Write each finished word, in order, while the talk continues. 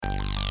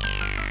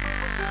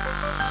What's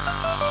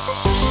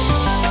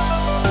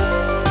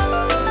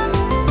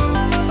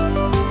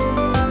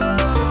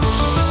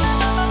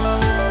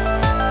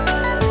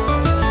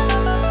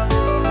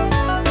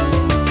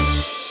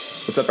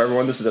up,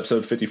 everyone? This is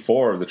episode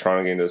 54 of the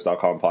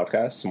TorontoGameDev.com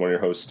podcast. I'm one of your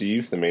hosts,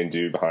 Steve, the main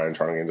dude behind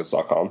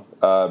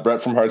TorontoGameDev.com.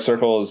 Brett from Hard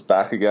Circle is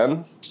back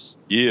again.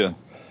 Yeah.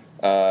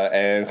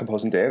 And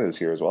composing Dan is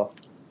here as well.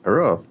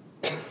 Hello.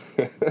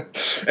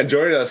 And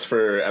joining us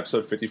for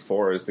episode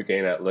 54 is the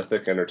gang at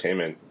Lithic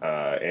Entertainment,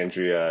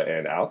 Andrea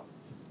and Al.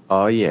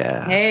 Oh,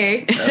 yeah.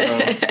 Hey.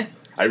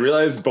 I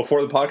realized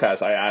before the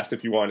podcast, I asked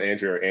if you want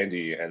Andrea or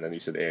Andy, and then you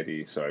said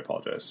Andy, so I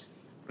apologize.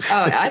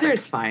 Oh, either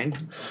is fine.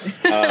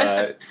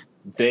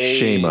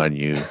 Shame on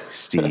you,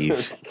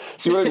 Steve.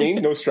 See what I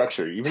mean? No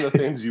structure. Even the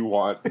things you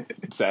want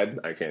said,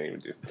 I can't even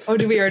do. Oh,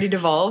 did we already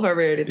devolve? Are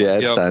we already Yeah,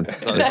 it's done.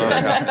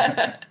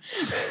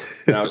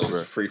 Now it's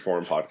just a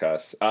free-form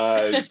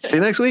podcast. See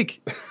you next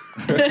week.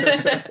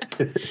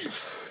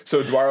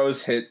 So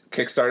Dwaros hit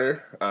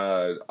Kickstarter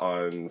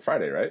on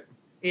Friday, right?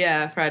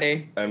 Yeah,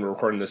 Friday. And we're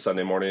recording this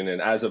Sunday morning,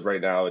 and as of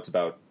right now, it's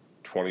about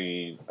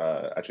 20...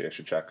 actually, I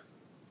should check.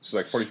 It's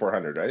like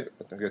 4,400, right?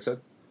 I think I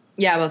said?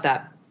 Yeah, about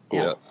that. Cool.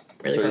 Yeah.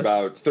 Really so you're close.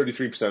 about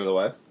 33% of the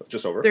way,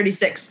 just over.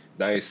 36.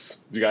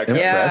 Nice. You got to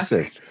Yeah.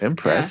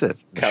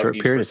 Impressive. count Short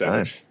each period of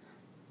time.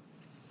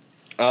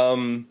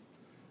 percentage.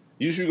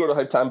 Usually we go to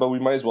Hype Time, but we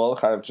might as well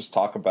kind of just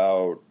talk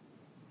about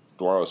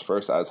Dwaros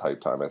first as Hype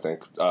Time, I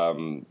think.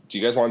 Do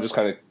you guys want to just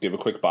kind of give a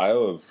quick bio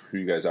of who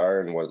you guys are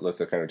and what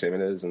Lithic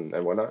Entertainment is and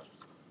whatnot?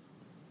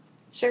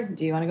 Sure.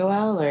 Do you want to go,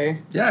 Al? Or?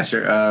 Yeah,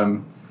 sure.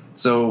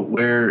 So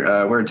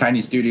we're a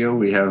tiny studio.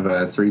 We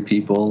have 3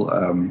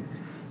 people.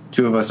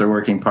 2 of us are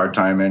working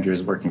part-time.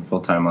 Andrew's working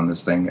full-time on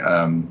this thing.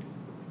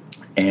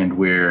 And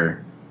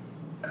we're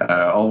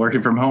all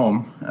working from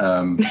home.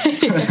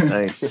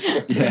 Nice.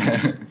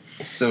 Yeah.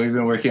 So we've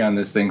been working on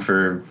this thing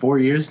for 4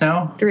 years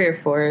now. 3 or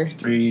 4.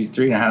 Three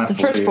and a half. The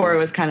first 4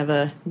 was kind of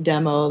a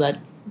demo that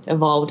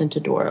evolved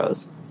into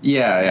Dwaros.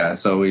 Yeah.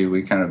 So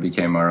we kind of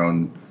became our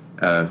own.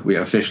 We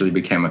officially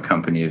became a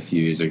company a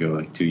few years ago,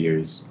 like 2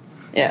 years.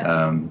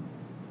 Yeah.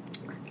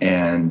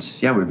 And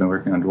yeah, we've been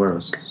working on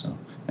Dwaros. So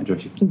enjoy.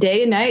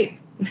 Day and night.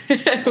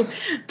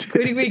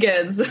 Including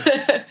weekends.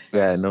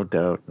 Yeah, no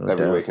doubt.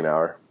 Every waking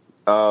hour.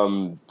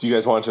 Do you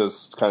guys want to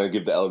just kind of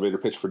give the elevator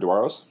pitch for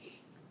Dwaros?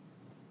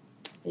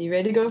 Are you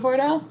ready to go for it,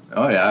 Al?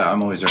 Oh yeah, I'm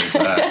always ready for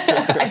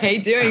that. I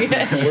hate doing it.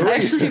 I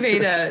actually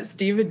made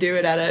Steven do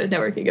it at a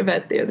networking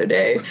event the other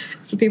day.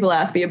 So people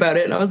asked me about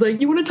it, and I was like,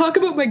 you want to talk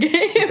about my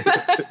game?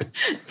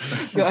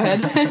 Go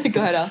ahead.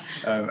 Go ahead, Al.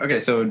 Okay,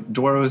 so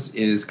Dwaros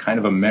is kind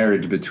of a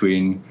marriage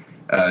between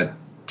a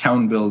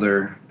town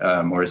builder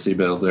or a city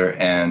builder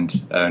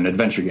and an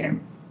adventure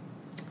game.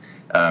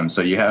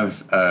 So you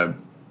have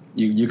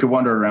you could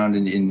wander around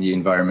in the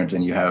environment,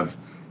 and you have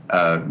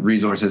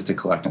resources to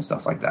collect and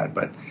stuff like that.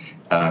 But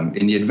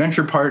in the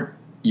adventure part,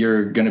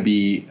 you're going to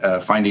be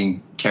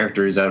finding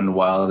characters out in the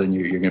wild, and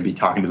you're going to be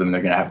talking to them.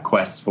 They're going to have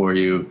quests for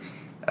you.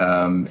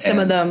 Some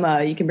of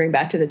them you can bring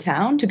back to the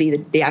town to be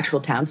the actual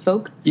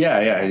townsfolk.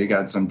 Yeah. You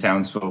got some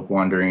townsfolk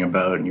wandering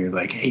about, and you're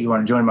like, hey, you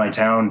want to join my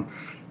town?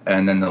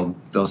 And then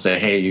they'll say,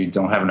 hey, you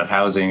don't have enough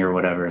housing or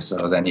whatever.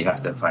 So then you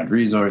have to find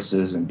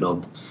resources and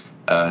build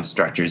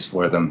structures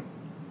for them.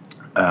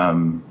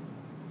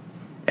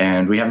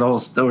 And we have the whole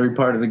story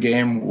part of the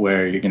game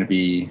where you're going to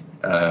be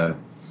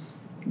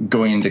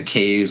going into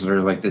caves where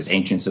like this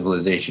ancient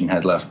civilization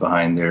had left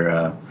behind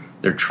their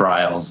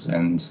trials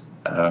and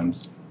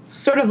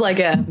sort of like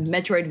a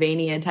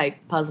Metroidvania type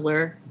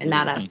puzzler in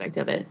that aspect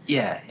of it.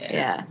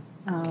 Yeah.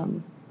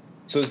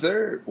 So is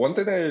there one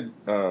thing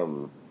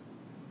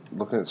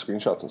looking at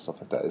screenshots and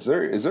stuff like that,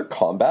 is there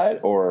combat,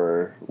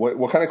 or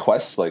what kind of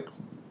quests like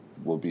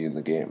will be in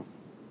the game?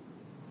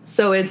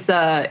 So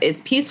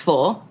it's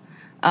peaceful.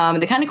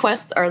 The kind of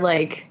quests are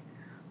like...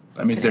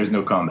 That means there's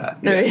no combat.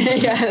 Yeah.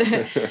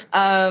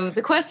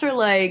 The quests are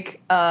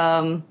like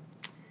kind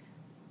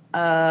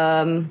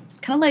of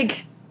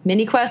like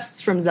mini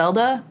quests from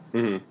Zelda,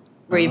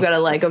 where you've got to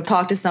like go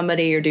talk to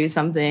somebody or do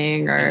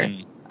something, or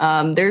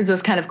there's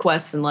those kind of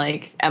quests in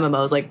like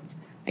MMOs, like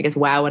I guess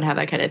WoW would have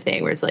that kind of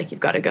thing where it's like you've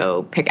got to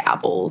go pick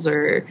apples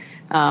or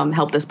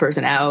help this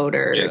person out,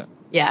 or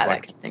that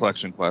kind of thing.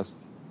 Collection quest.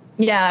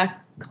 Yeah,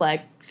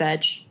 collect,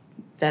 fetch,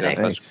 FedEx.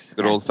 Yeah, Nice.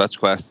 good old fetch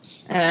quests.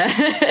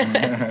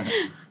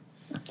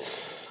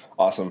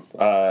 Awesome.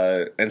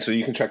 And so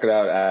you can check it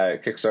out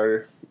at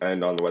Kickstarter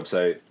and on the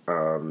website.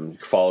 You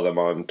can follow them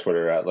on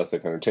Twitter at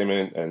Lithic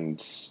Entertainment.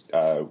 And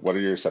what are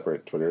your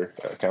separate Twitter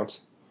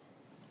accounts?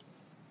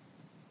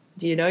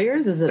 Do you know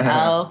yours? Is it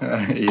Al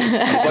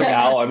It's like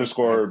Al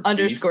underscore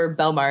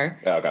Belmar?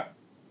 Yeah, okay.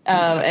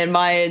 And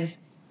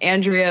mine's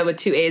Andrea with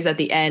 2 A's at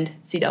the end,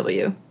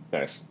 CW.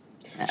 Nice.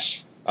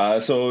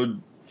 So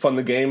fund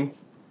the game.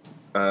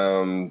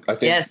 I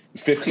think Yes.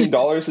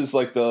 $15 is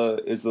like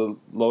the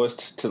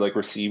lowest to like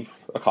receive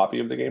a copy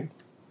of the game.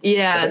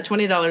 Yeah,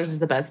 $20 is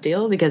the best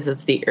deal because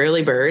it's the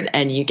early bird,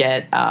 and you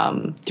get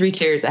 3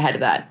 tiers ahead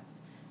of that.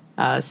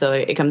 So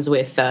it comes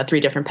with 3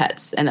 different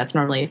pets, and that's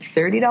normally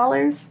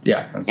 $30.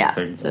 Yeah, that's Yeah.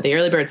 30. So the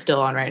early bird's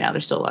still on right now.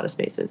 There's still a lot of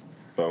spaces.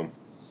 Boom.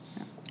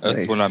 That's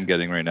Nice. what I'm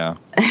getting right now.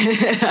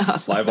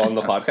 Live on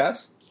the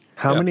podcast?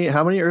 How Yeah.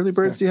 many early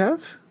birds do you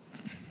have?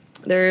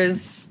 There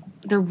was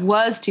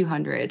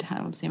 200. I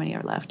don't see how many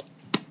are left.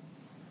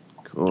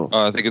 Cool.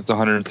 I think it's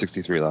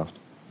 163 left.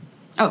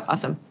 Oh,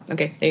 awesome.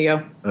 Okay, there you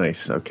go.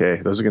 Nice. Okay,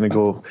 those are gonna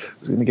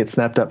get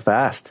snapped up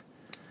fast.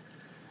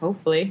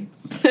 Hopefully.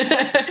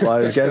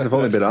 Well, you guys have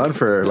only been on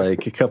for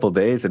like a couple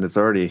days, and it's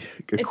already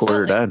a It's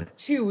quarter felt like done.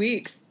 2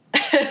 weeks.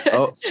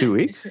 Oh, 2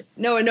 weeks?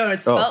 No,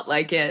 it's Oh. felt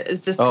like it.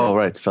 It's just Oh,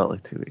 right. It's felt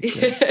like 2 weeks.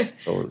 Yeah,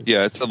 totally.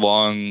 Yeah, it's a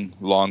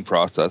long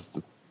process.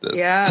 This.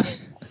 Yeah.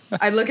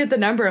 I look at the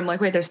number. I'm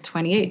like, wait, there's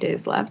 28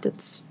 days left.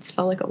 It's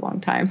felt like a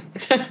long time.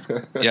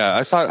 Yeah,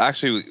 I thought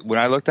actually when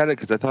I looked at it,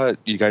 because I thought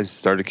you guys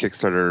started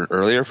Kickstarter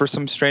earlier for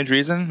some strange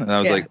reason, and I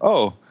was Yeah. like,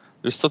 oh,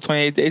 there's still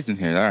 28 days in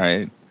here. All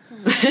right.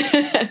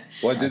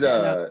 Well,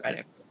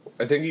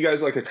 I think you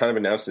guys like kind of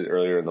announced it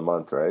earlier in the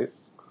month, right?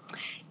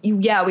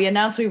 Yeah, we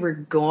announced we were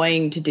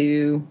going to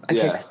do a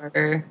Yeah.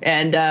 Kickstarter,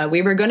 and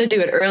we were going to do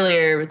it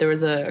earlier, but there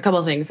was a couple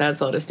of things that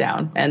slowed us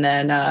down, and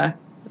then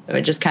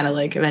it just kind of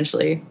like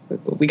eventually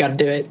we got to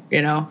do it,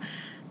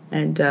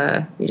 and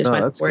we just No,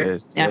 went that's for good.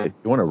 it. Yeah,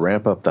 You want to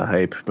ramp up the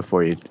hype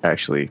before you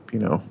actually,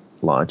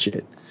 launch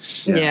it.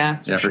 yeah.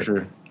 Yeah, for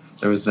sure.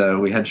 There was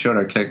we had showed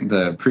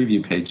the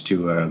preview page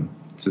to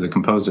the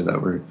composer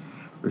that we're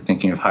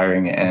thinking of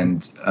hiring,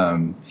 and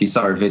he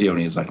saw our video and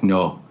he was like,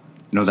 no,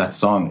 that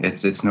song,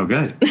 it's no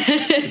good.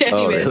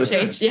 Oh, He was really?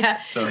 changed. Yeah,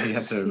 So he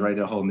had to write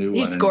a whole new one.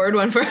 he and- scored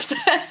one for us.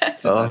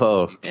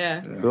 Oh,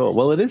 Yeah. cool.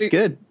 Well, it is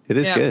good. It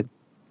is Yeah. good.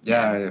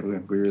 Yeah, we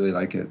really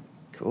like it.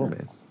 Cool,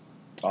 man.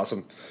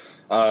 Awesome.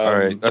 All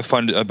right,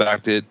 I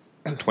backed it.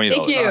 $20.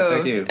 Thank you. Oh,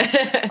 thank you.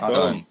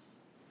 Awesome.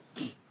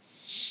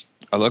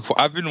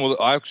 I've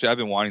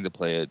been wanting to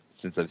play it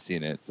since I've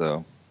seen it.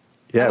 So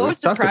Yeah, I'm we've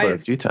always talked about it a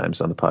surprised. few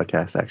times on the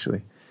podcast,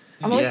 actually.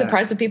 I'm always Yeah.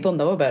 surprised when people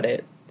know about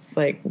it. It's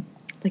like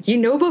you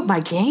know about my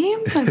game?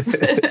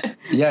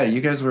 Yeah,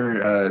 you guys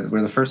were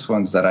the first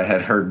ones that I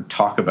had heard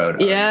talk about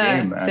our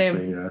Yeah, game. same.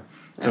 Actually,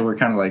 so we're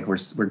kind of like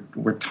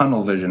we're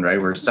tunnel vision, right?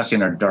 We're stuck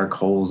in our dark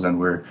holes, and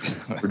we're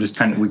just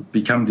kind of we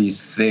become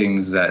these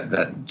things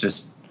that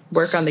just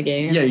Work on the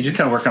game. Yeah, you just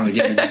kind of work on the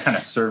game. You're just kind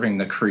of serving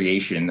the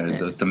creation,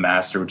 the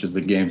master, which is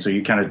the game. So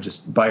you kind of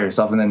just by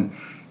yourself, and then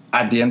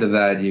at the end of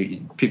that,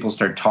 people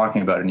start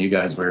talking about it, and you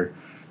guys were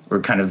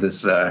kind of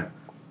this.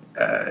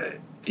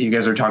 You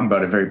guys were talking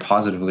about it very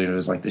positively. It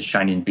was like this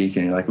shining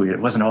beacon. You're like, it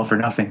wasn't all for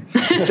nothing.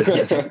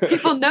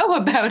 People know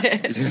about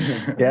it.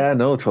 Yeah,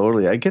 no,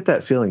 totally. I get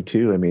that feeling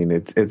too. I mean,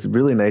 it's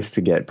really nice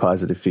to get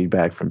positive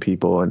feedback from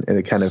people, and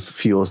it kind of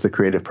fuels the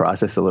creative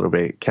process a little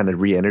bit. Kind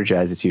of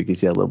re-energizes you,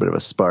 gives you a little bit of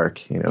a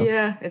spark.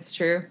 Yeah, it's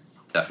true.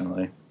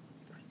 Definitely.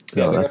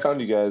 Yeah, I think I that's-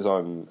 found you guys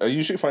on. I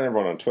usually find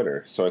everyone on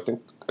Twitter, so I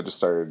think I just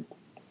started.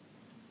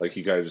 Like,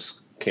 you guys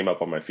just came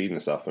up on my feed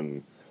and stuff,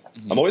 and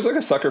I'm always like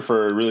a sucker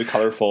for really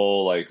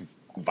colorful, like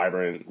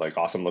vibrant, like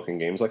awesome looking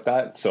games like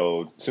that.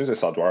 So as soon as I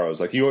saw Dwaro, I was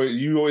like,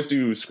 you always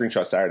do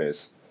screenshot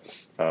Saturdays,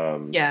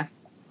 Yeah.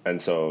 and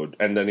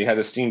then he had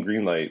a Steam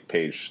Greenlight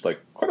page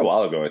like quite a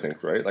while ago, I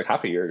think, right? Like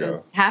half a year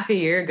ago. Half a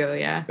year ago,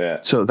 yeah.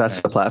 Yeah. So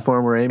that's the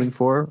platform we're aiming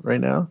for right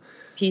now.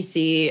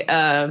 PC,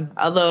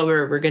 although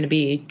we're going to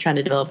be trying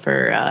to develop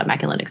for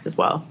Mac and Linux as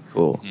well.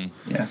 Cool.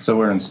 Yeah. So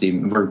we're on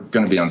Steam. We're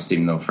going to be on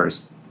Steam though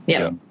first.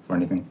 Yeah. Before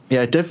anything.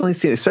 Yeah, I definitely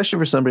see it, especially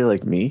for somebody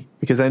like me,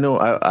 because I know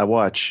I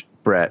watch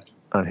Brett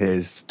on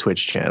his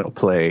Twitch channel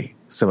play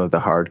some of the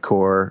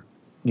hardcore,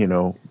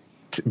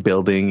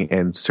 building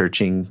and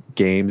searching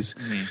games,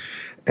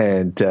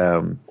 and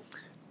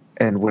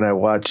when I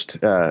watched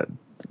the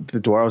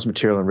Dwaro's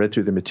material and read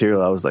through the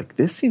material, I was like,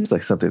 this seems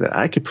like something that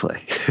I could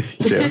play,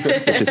 which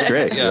is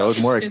great. Yeah.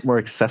 It's more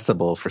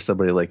accessible for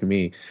somebody like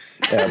me,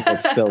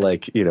 but still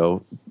like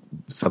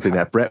something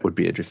that Brett would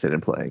be interested in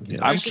playing.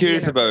 I'm should be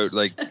curious in our about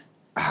like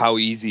how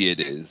easy it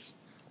is.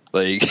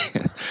 Like,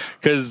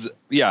 because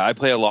I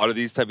play a lot of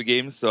these type of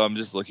games, so I'm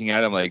just looking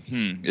at it. I'm like,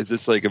 is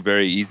this like a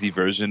very easy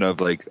version of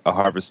like a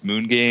Harvest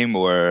Moon game,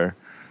 or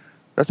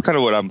that's kind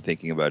of what I'm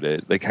thinking about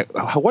it. Like,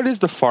 what is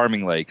the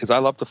farming like? Because I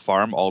love to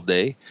farm all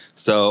day,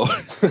 so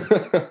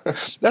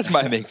that's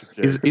my main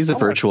concern. He's a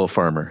virtual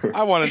farmer.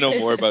 I want to know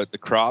more about the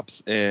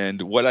crops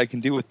and what I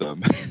can do with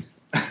them.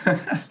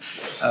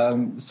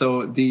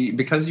 So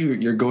because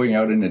you're going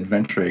out and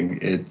adventuring,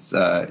 it's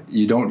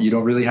you don't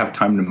really have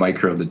time to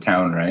micro the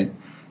town, right?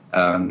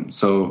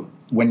 So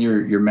when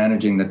you're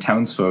managing the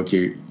townsfolk,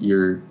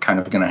 you're kind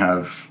of going to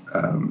have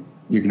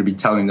you're going to be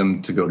telling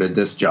them to go to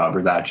this job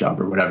or that job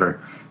or whatever.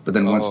 But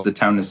then once the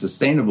town is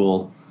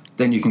sustainable,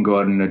 then you can go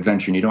out and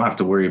adventure, and you don't have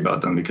to worry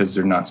about them because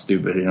they're not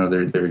stupid.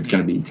 They're going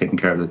to be taking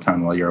care of the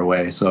town while you're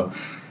away. So.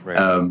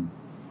 Right.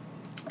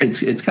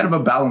 It's kind of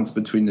a balance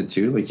between the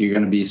two. Like you're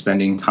going to be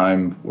spending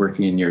time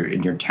working in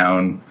your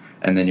town,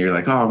 and then you're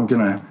like, oh, I'm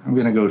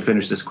gonna go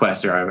finish this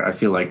quest, or I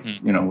feel like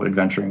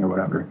adventuring or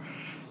whatever.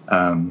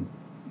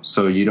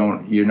 so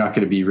you're not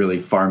going to be really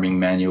farming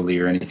manually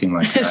or anything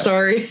like that.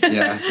 Sorry.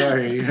 Yeah,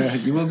 sorry.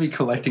 You will be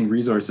collecting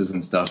resources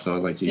and stuff though.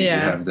 Like you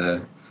have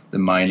the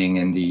mining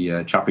and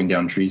the chopping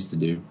down trees to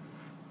do.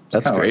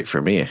 That's great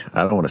for me.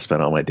 I don't want to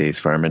spend all my days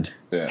farming.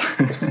 Yeah.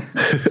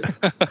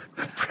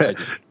 Brett,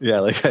 yeah,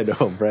 like I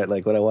know, Brett.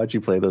 Like when I watch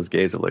you play those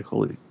games, I'm like,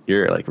 holy,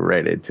 you're like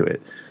right into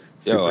it.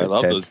 Yo, I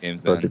love those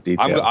games. Man.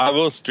 I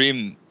will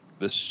stream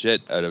the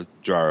shit out of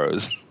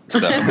Dwaros.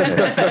 So.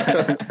 As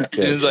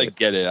soon as I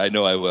get it, I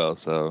know I will.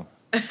 So,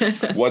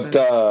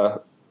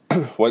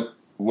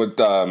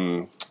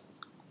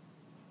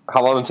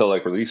 how long until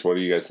like release? What are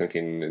you guys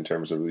thinking in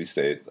terms of release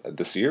date?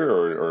 This year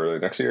or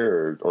next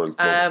year or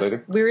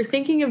later? We were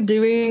thinking of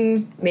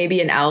doing maybe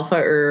an alpha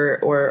or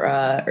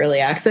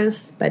early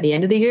access by the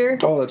end of the year.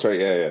 Oh, that's right.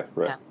 Yeah,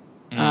 right.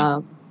 Yeah.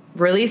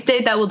 Release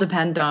date, that will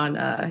depend on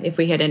if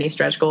we hit any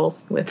stretch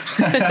goals with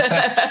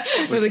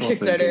with the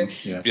Kickstarter.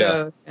 Yeah.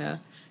 So yeah,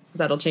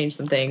 that'll change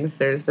some things.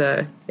 There's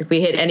if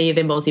we hit any of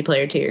the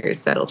multiplayer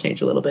tiers, that'll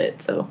change a little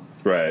bit. So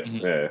right,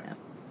 yeah.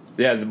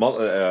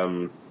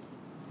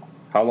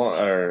 How long?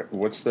 Or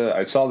what's the?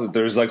 I saw that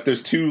there's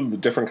two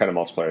different kind of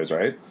multiplayers,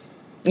 right?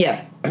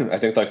 Yeah, I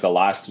think like the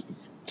last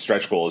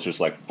stretch goal is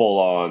just like full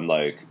on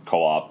like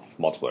co-op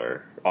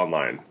multiplayer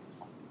online,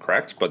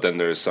 correct? But then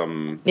there's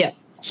some. Yeah.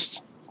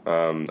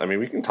 I mean,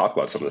 we can talk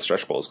about some of the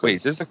stretch goals.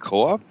 Wait, there's a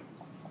co-op?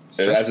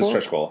 As a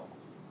stretch goal,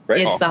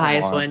 right? It's the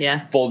highest one, yeah.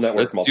 Full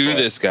network. Let's do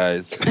this,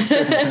 guys.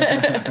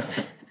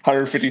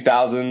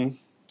 150,000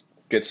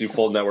 gets you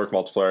full network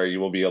multiplayer.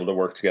 You will be able to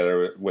work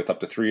together with up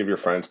to 3 of your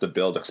friends to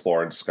build,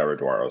 explore, and discover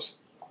Dwaros.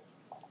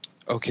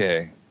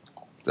 Okay,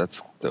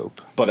 that's dope.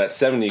 But at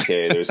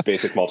 70K, there's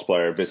basic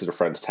multiplayer, visit a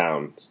friend's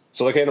town.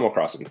 So like Animal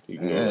Crossing. You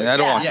can go, I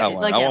don't want that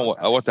one. like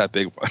I want that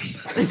big one.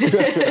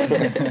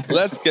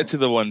 Let's get to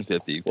the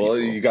 150. People. well,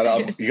 you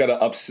gotta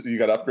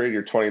upgrade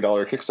your $20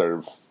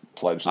 Kickstarter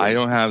pledge. I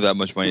don't have that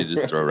much money to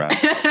just throw around.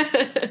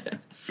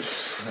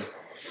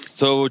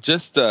 So,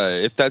 just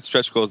if that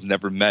stretch goal is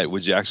never met,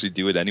 would you actually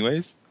do it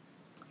anyways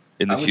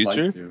in the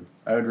future? Like to.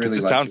 I would really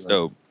it like sounds to.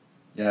 dope.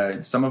 Yeah,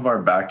 some of our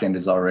back end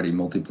is already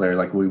multiplayer.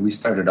 Like we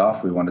started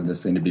off, we wanted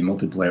this thing to be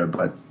multiplayer,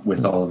 but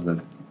with all of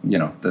the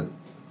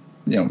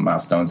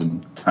milestones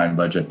and time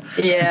budget.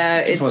 Yeah,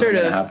 it sort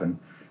of happen.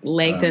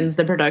 lengthens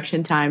the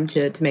production time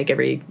to make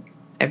every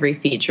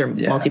feature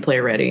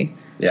multiplayer ready.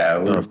 Yeah,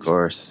 of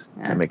course.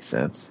 That makes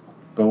sense.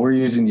 But we're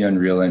using the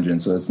Unreal Engine,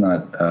 so it's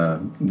not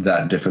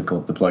that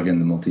difficult to plug in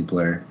the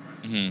multiplayer.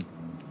 Mm-hmm.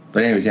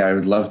 But anyways, yeah, I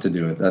would love to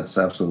do it. That's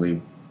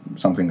absolutely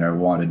something I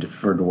wanted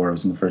for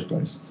Dwarves in the first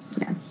place.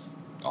 Yeah.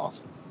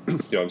 Awesome.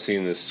 I'm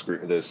seeing this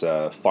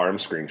farm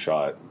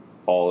screenshot.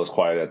 All is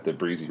quiet at the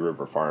Breezy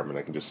River Farm, and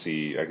I can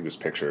just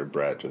picture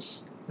Brett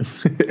just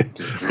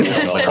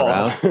drilling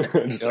around.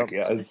 Just like,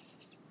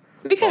 yes.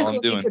 It'd be kind of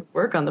cool if you could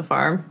work on the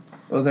farm.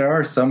 Well,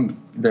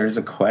 there's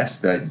a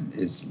quest that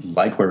is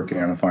like working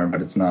on a farm,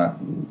 but it's not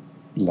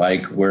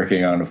like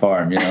working on a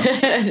farm, you know?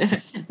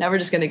 Now we're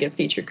just going to get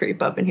feature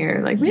creep up in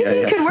here. Like, maybe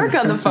you can work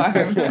on the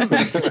farm.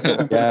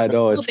 Yeah,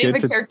 no, it's we'll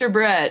good name a character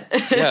Brett.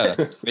 Yeah,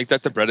 make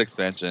that the Brett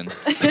expansion.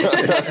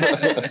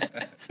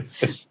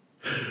 He's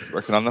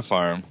working on the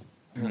farm.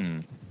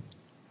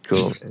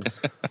 Cool.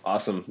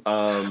 Awesome.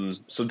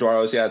 So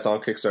Dwaros, it's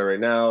on Kickstarter right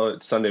now.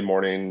 It's Sunday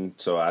morning,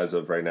 so as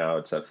of right now,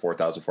 it's at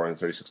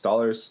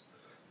 $4,436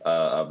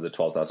 of the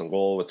 12,000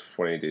 goal with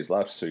 28 days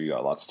left. So you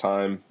got lots of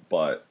time,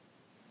 but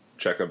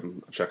check out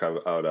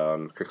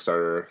on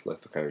Kickstarter,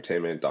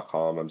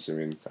 lithicanentertainment.com. I'm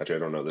assuming. Actually, I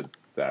don't know the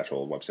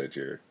actual website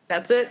here.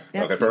 That's it.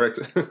 Yep. Okay,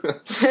 perfect.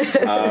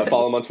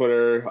 Follow them on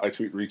Twitter. I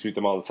retweet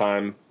them all the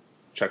time.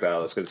 Check that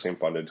out. Let's get this game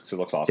funded because it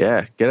looks awesome.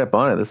 Yeah, get up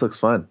on it. This looks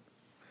fun.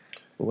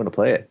 We're going to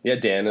play it. Yeah,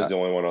 Dan is the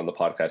only one on the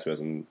podcast who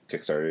hasn't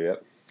Kickstarter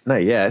yet.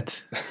 Not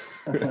yet,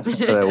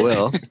 but I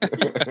will.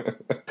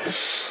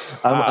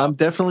 I'm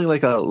definitely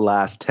like a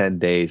last 10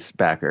 days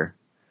backer.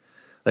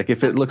 Like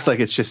if it looks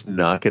like it's just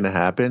not going to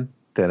happen,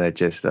 then I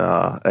just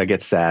I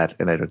get sad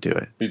and I don't do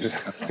it.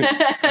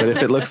 But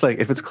if it looks like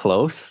if it's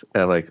close,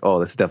 I'm like, oh,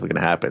 this is definitely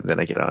going to happen. Then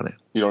I get on it.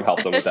 You don't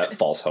help them with that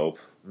false hope.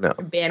 No,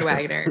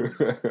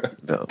 bandwagoner.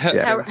 No.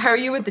 Yeah. How are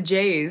you with the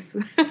Jays?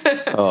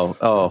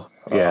 Oh,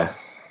 yeah.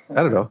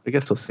 I don't know. I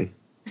guess we'll see.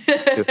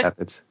 See what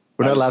happens.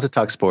 We're not allowed to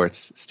talk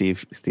sports.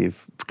 Steve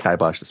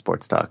kibosh the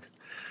sports talk.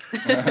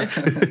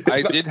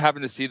 I did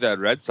happen to see that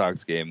Red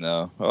Sox game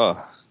though.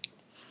 Oh,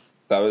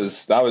 that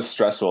was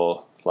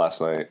stressful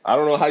last night. I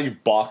don't know how you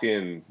balk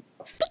in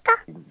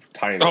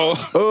tiny.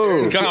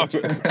 Oh, God.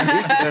 This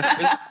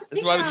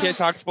is why we can't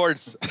talk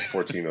sports.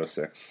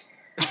 1406.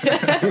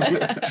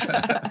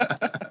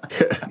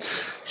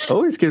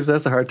 Always gives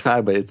us a hard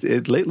time, but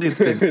lately it's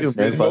been you,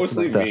 man,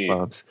 mostly busting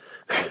bombs.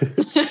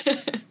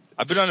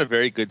 I've been on a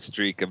very good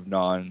streak of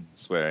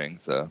non-swearing,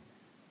 so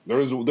there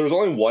was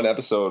only one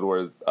episode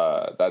where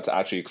that's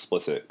actually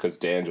explicit because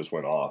Dan just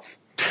went off,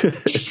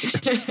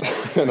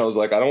 and I was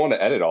like, I don't want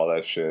to edit all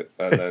that shit.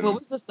 And then, what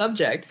was the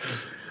subject?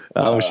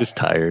 I was just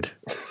tired.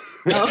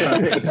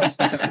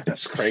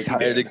 just cranky.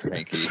 Tired and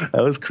cranky.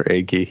 I was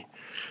cranky.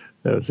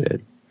 That was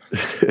it.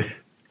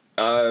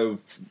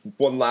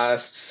 One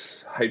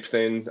last hype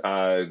thing.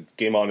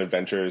 Game On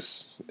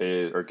Ventures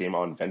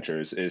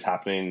is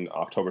happening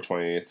October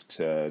 20th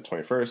to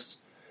 21st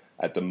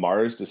at the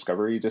Mars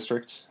Discovery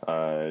District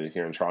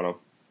here in Toronto.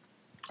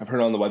 I've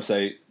heard on the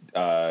website,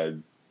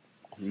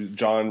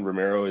 John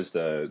Romero is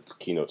the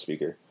keynote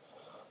speaker.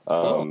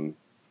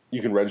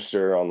 You can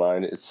register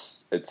online.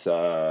 It's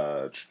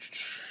how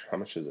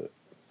much is it?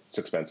 It's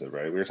expensive,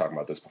 right? We were talking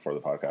about this before the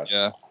podcast.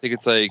 Yeah, I think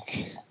it's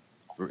like,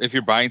 if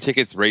you're buying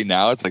tickets right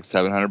now, it's like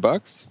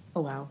 $700.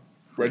 Oh wow.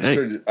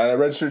 Registered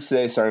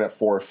today, starting at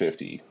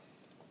 $450.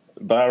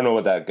 But I don't know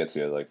what that gets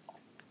you. Like,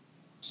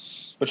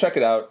 but check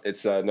it out.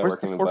 It's Where's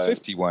the networking.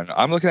 $450 one?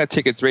 I'm looking at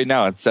tickets right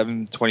now. It's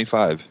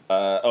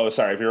 $725.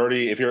 Sorry.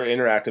 If you're an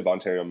Interactive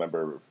Ontario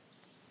member,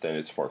 then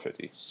it's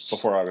 $450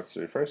 before August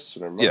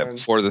 31st. Yeah,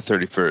 before the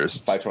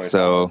 31st. $525.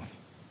 So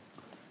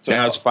now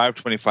how- it's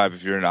 $525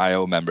 if you're an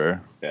IO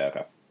member. Yeah.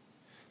 Okay.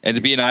 And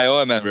to be an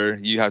IOA member,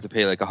 you have to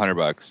pay like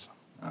 $100.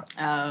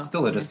 Oh.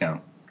 Still a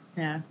discount.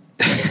 Yeah.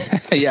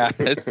 Yeah,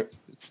 it's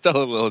still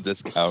a little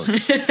discount.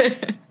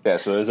 Yeah.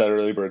 So is that a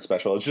early bird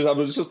special? It's just I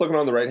was just looking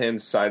on the right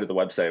hand side of the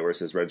website where it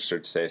says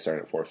registered today,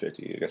 starting at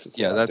 $450. I guess it's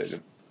Yeah, not that's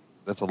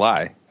updated. a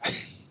lie.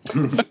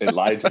 It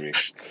lied to me.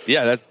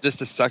 Yeah, that's just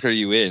to sucker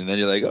you in, and then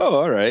you're like, oh,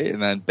 all right,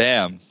 and then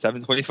bam,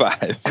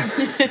 $725.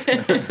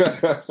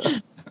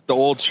 It's the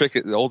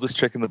oldest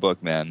trick in the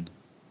book, man.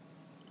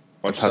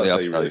 Why don't you How tell us they how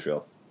you upsell really you.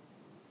 feel?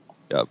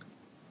 Yep.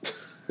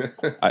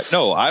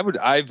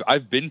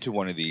 I've been to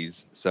one of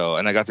these,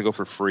 and I got to go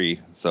for free,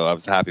 so I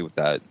was happy with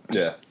that.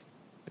 Yeah.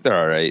 They're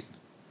all right.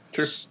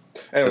 Sure.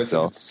 Anyways,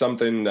 So- if it's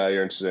something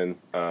you're interested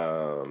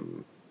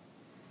in,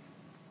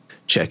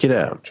 Check it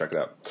out. check it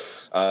out.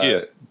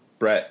 Yeah.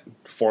 Brett,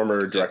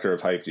 former director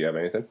of Hype, do you have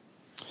anything?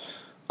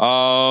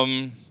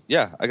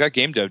 Yeah, I got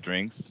game dev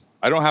drinks.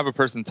 I don't have a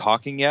person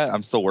talking yet.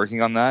 I'm still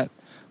working on that,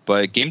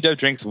 but game dev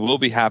drinks will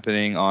be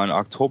happening on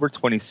October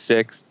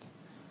 26th.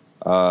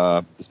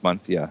 This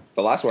month, yeah.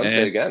 The last Wednesday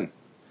And- again.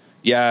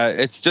 Yeah,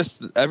 it's just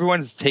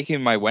everyone's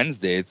taking my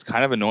Wednesday. It's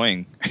kind of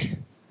annoying.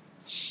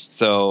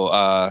 So,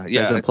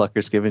 yeah. Doesn't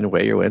Pluckers giving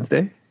away your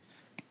Wednesday?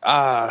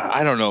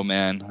 I don't know,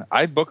 man.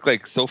 I booked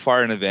like so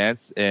far in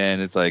advance,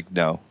 and it's like,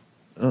 no,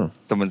 Oh,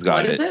 someone's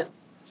got What is it?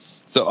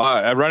 So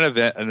I run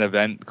an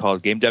event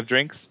called Game Dev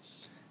Drinks,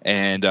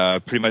 and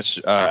pretty much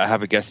I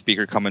have a guest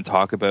speaker come and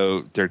talk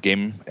about their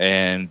game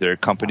and their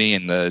company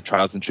and the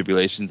trials and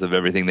tribulations of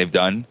everything they've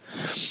done.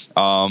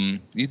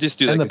 You just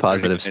do like and the a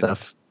positive 30-minute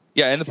stuff.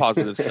 Yeah, and the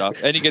positive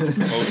stuff. And you get to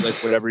promote like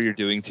whatever you're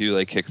doing too,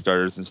 like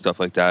Kickstarters and stuff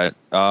like that.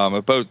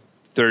 About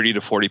 30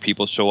 to 40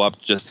 people show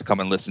up just to come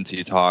and listen to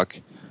you talk.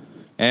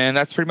 And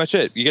that's pretty much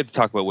it. You get to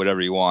talk about whatever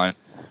you want.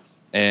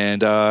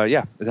 And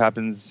yeah, it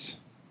happens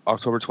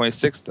October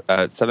 26th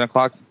at 7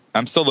 o'clock.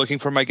 I'm still looking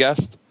for my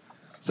guest.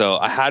 So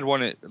I had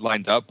one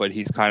lined up, but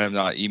he's kind of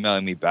not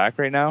emailing me back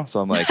right now. So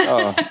I'm like,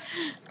 oh.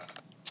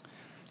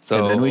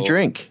 So, And then we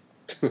drink.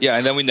 Yeah,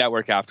 and then we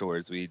network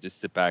afterwards. We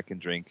just sit back and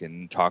drink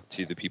and talk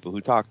to the people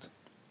who talked.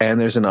 And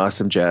there's an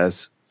awesome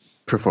jazz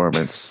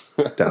performance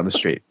down the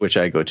street, which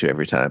I go to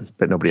every time,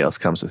 but nobody else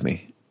comes with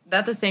me. Is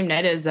that the same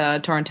night as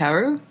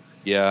Torontaru?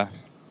 Yeah.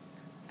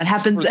 It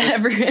happens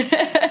every.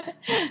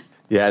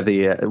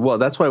 Yeah, well,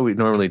 that's why we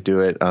normally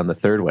do it on the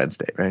third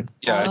Wednesday, right?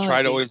 Yeah, Oh, I try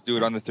I to see. always do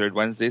it on the third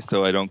Wednesday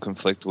so I don't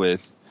conflict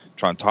with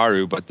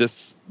Torontaru. But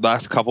this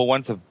last couple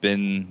ones have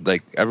been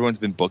like everyone's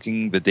been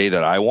booking the day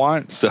that I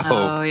want. So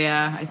Oh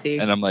yeah, I see.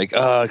 and I'm like,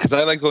 because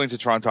I like going to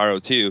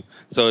Torontaru too.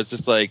 So it's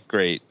just like,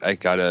 great, I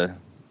gotta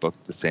book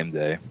the same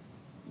day.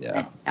 Yeah,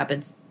 It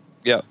happens.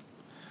 yeah.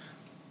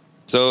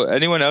 So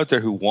anyone out there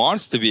who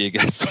wants to be a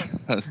guest,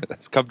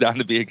 come down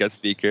to be a guest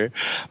speaker.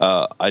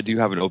 I do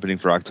have an opening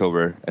for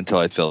October until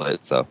I fill it.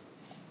 So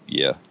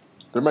yeah.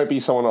 There might be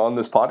someone on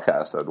this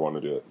podcast that'd want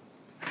to do it.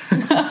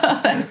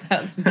 That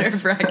sounds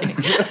nerve wracking.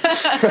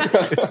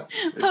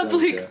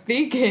 Public yeah.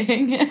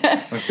 speaking.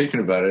 I'm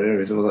thinking about it.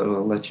 Anyways,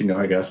 we'll let you know,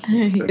 I guess.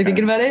 You're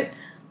thinking about it?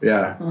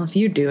 Yeah. Well, if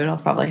you do it, I'll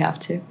probably have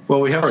to.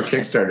 Well, we have our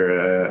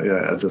Kickstarter.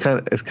 Yeah, at this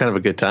It's kind of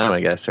a good time,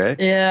 I guess, right?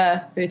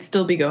 Yeah, it'd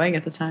still be going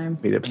at the time.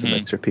 Meet up some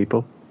extra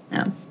people.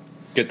 Yeah.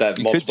 Get that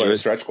You could do multiplayer it.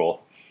 stretch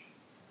goal.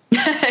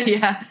 Yeah.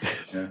 Yeah.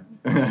 So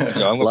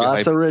I'm gonna be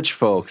Lots hyped. of rich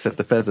folks at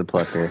the Pheasant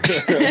Plucker.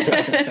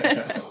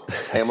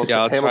 Hamilton's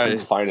try.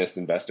 finest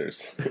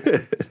investors.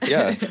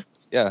 Yeah,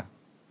 yeah.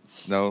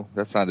 No,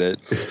 that's not it.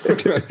 It's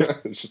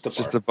just a It's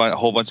just bar. a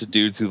whole bunch of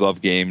dudes who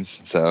love games.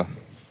 So,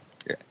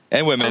 yeah.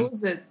 And Oh, women.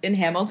 is it in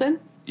Hamilton?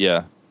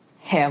 Yeah.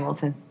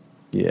 Hamilton.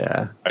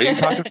 Yeah. Are you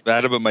talking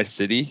bad about my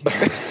city?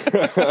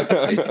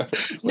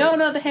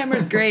 No, the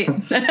hammer's great.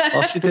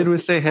 All she did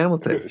was say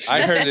Hamilton.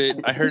 I heard it.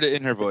 I heard it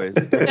in her voice.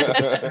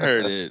 I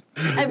heard it.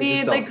 I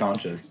mean, like,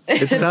 self-conscious.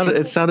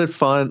 It sounded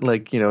fond,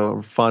 like,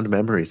 fond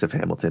memories of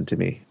Hamilton to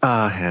me.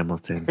 Ah,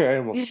 Hamilton.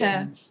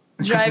 yeah.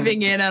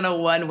 Driving in on a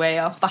one-way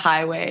off the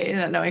highway,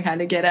 not knowing how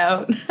to get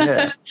out.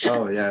 Yeah.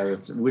 Oh yeah,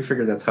 we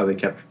figured that's how they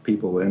kept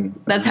people in.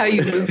 That's how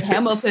you move to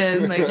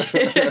Hamilton. Like,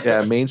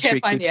 Yeah, Main Can't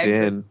Street find keeps the you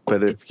exit. in,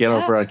 but if you get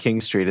over on King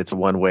Street, it's a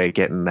one way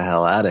getting the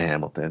hell out of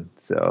Hamilton.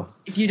 So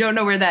if you don't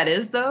know where that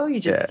is, though, you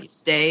just Yeah. you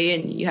stay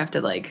and you have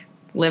to like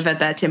live at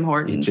that Tim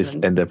Hortons. you just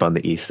and- end up on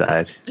the east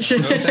side. I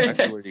know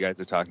exactly what you guys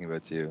are talking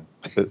about too.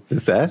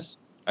 Is that?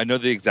 I know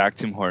the exact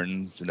Tim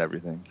Hortons and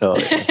everything. Oh,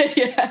 yeah.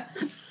 yeah.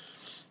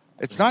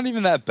 It's not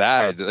even that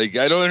bad. Like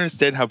I don't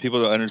understand how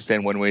people don't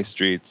understand one-way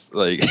streets.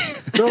 Like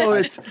No,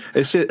 it's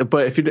just.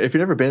 But if you've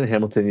never been in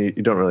Hamilton, you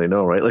don't really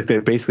know, right? Like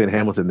they're basically in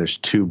Hamilton, there's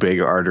two big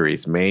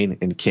arteries, Main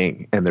and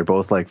King, and they're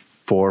both like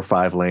 4 or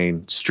 5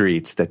 lane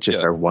streets that just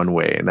Yeah. are one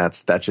way, and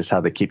that's just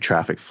how they keep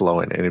traffic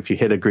flowing. And if you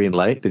hit a green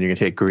light, then you're gonna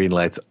hit green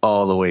lights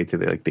all the way to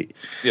the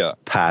yeah.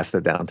 past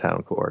the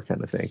downtown core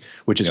kind of thing,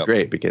 which is Yep.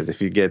 great because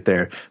if you get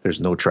there, there's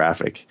no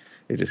traffic.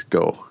 You just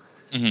go.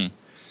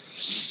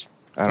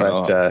 I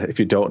don't But know. if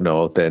you don't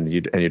know, then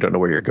you don't know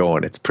where you're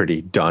going. It's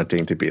pretty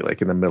daunting to be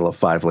like in the middle of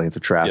 5 lanes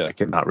of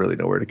traffic and not really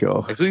know where to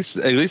go. At least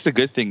the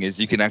good thing is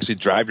you can actually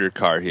drive your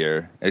car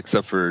here,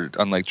 except for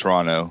unlike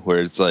Toronto where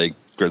it's like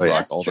gridlock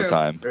That's all true. the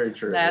time. Very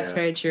true. That's yeah.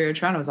 very true.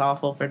 Toronto's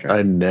awful for I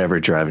driving. never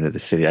drive into the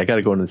city. I got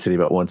to go into the city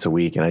about once a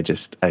week, and I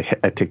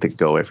take the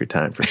go every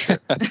time for sure.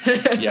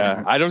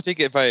 Yeah, I don't think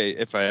if I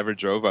ever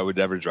drove, I would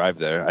ever drive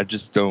there. I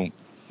just don't.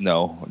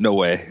 No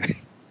way.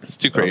 It's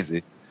too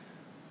crazy.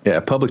 Yeah,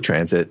 public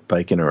transit,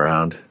 biking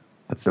around.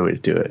 That's the way to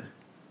do it.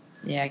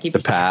 Yeah, keep The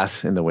your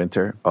path in the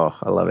winter. Oh,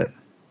 I love it.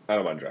 I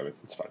don't mind driving.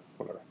 It's fine.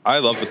 Whatever. I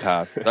love the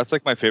path. That's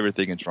like my favorite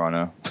thing in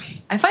Toronto.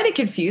 I find it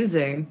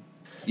confusing.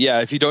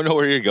 Yeah, if you don't know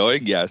where you're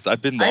going, yes,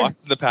 I've been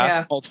lost in the path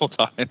yeah. multiple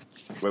times.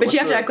 Wait, But what's you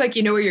have to the- act like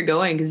you know where you're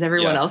going because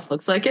everyone Yeah. else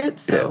looks like it.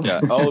 So Yeah.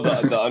 Oh,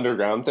 the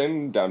underground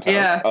thing downtown.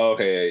 Yeah. Oh,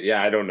 okay.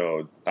 Yeah, I don't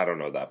know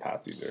that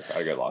path either.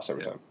 I get lost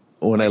every time.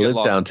 When I get lived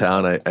lost.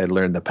 downtown, I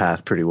learned the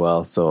path pretty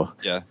well. So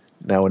Yeah.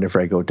 now whenever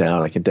I go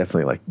down, I can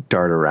definitely like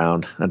dart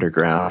around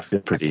underground. I feel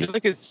I pretty. feel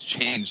like it's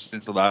changed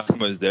since the last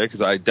time I was there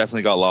because I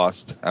definitely got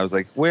lost. I was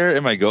like, where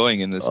am I going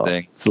in this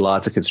thing? It's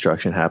lots of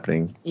construction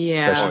happening,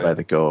 yeah, especially by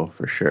the go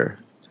for sure.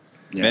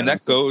 Yeah, Man,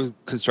 that that's- Go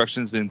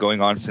construction's been going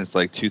on since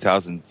like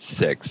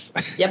 2006.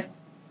 yep.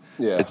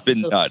 Yeah. It's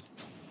been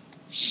nuts.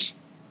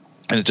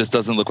 And it just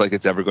doesn't look like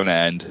it's ever going to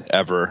end,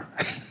 ever.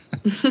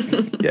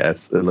 Yeah,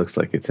 it looks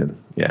like it's in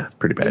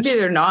pretty bad. Maybe shape.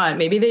 they're not.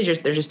 Maybe they're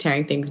just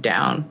tearing things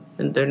down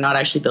and they're not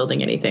actually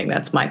building anything.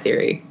 That's my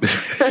theory.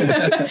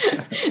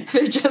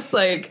 They're just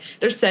like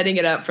they're setting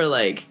it up for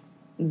like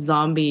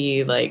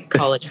zombie like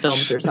college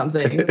films or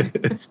something.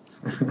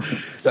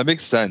 That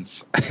makes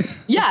sense.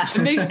 Yeah,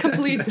 it makes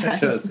complete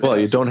sense. Well,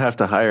 you don't have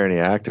to hire any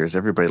actors.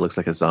 Everybody looks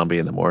like a zombie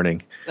in the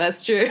morning.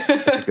 That's true.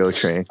 Go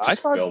train. I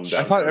thought filmed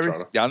downtown everything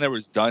Toronto. down there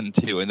was done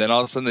too. And then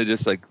all of a sudden they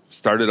just like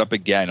started up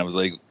again. I was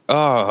like,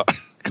 oh,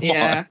 come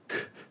Yeah, on.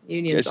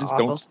 Unions You guys just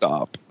awful. don't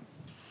stop.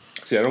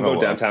 See, I don't Oh, go wow.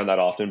 downtown that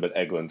often, but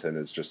Eglinton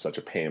is just such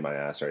a pain in my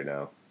ass right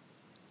now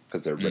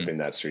because they're ripping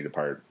that street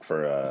apart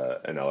for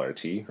an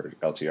LRT or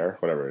LTR,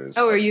 whatever it is.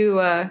 Oh, are you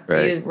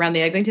Right. around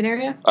the Eglinton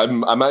area?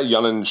 I'm at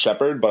Yonge and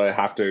Shepherd, but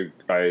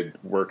I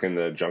work in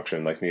the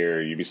junction like near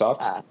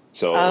Ubisoft,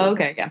 so Oh,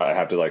 okay, yeah. I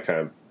have to like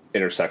kind of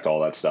intersect all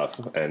that stuff,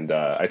 and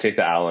I take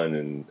the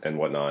Allen and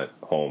whatnot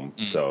home,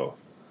 so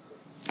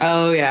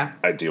Oh yeah.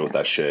 I deal with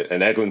that shit.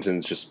 And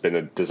Eglinton's just been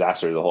a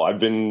disaster. I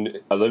lived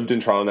in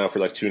Toronto now for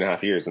like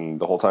 2.5 years,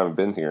 and the whole time I've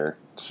been here,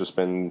 it's just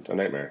been a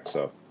nightmare.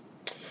 So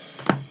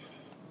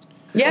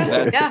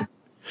Yeah, yeah.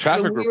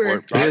 Traffic We were-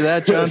 report. Hear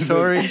that, John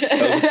Tory?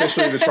 that was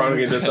officially the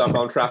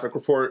TorontoGameDesk.com traffic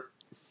report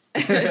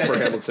for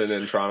Hamilton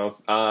and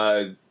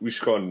Toronto. We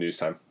should go on news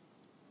time.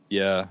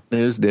 Yeah.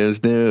 News.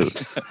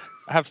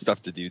 I have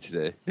stuff to do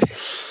today.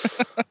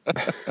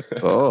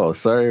 Oh,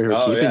 sorry for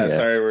Oh keeping yeah, you.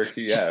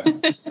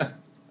 sorry,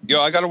 Yo,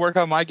 I got to work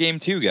on my game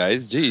too,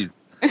 guys. Jeez.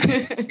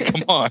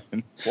 Come on.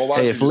 Well, why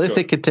Hey, don't if you just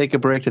Lithic could take a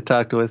break to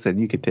talk to us, then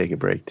you could take a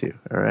break too.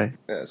 All right,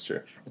 yeah, that's true.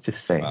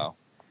 just saying. Wow.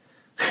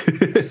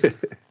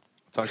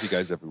 Talk to you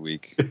guys every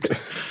week.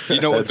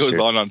 You know what That's goes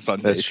true. on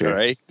Sundays, That's true.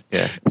 right?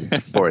 Yeah,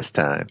 it's forest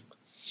time.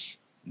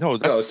 No,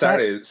 No,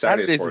 Saturday's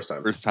Saturday's forest the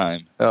time. First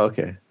time. Oh,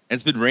 okay. And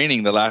it's been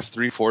raining the last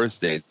 3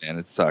 forest days, man.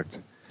 It sucked.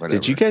 Whatever.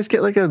 Did you guys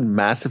get like a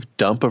massive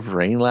dump of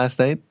rain last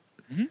night?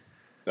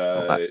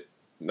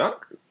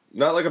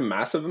 Not like a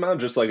massive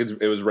amount, just like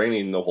it was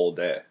raining the whole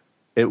day.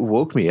 It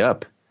woke me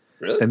up,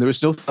 Really? and there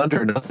was no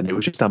thunder or nothing. It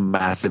was just a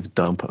massive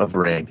dump of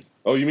rain.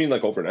 Oh, you mean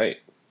like overnight?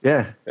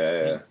 Yeah.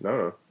 Yeah.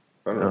 No.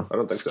 I don't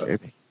think so.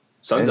 Scared me.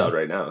 Sun's Yeah. out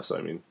right now, so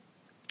I mean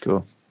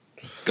Cool.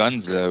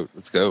 Guns out.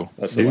 Let's go.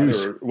 that's the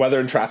News. weather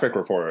and traffic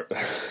report.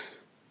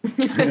 What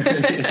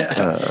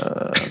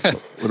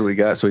do we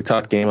got? So we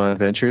talked Game On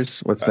Adventures.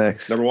 What's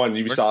next? Number one,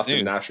 Ubisoft News.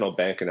 and National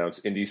Bank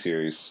announced Indie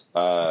Series.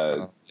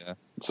 Yeah.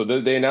 So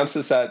they announced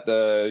this at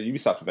the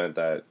Ubisoft event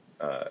that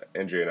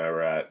Andrea and I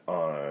were at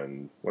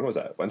on, when was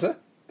that? Wednesday?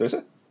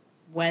 Thursday?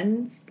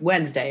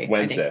 Wednesday. I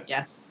Wednesday.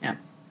 think.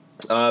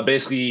 Yeah.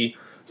 Basically,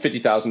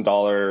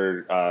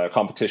 $50,000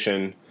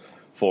 competition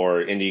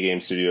for indie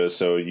game studios.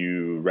 So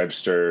you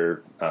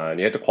register and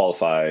you have to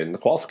qualify, and the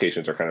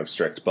qualifications are kind of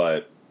strict,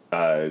 but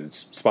it's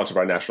sponsored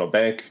by National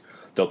Bank.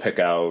 They'll pick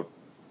out,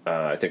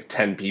 I think,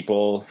 10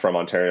 people from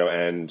Ontario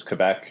and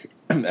Quebec,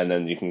 and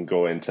then you can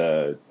go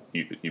into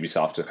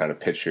Ubisoft to kind of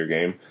pitch your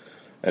game.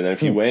 And then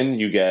if you win,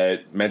 you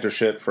get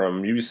mentorship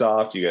from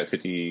Ubisoft, you get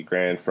 50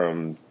 grand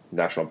from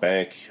National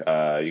Bank,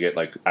 you get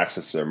like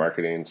access to their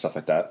marketing and stuff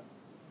like that.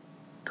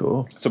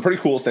 Cool. So pretty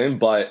cool thing,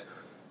 but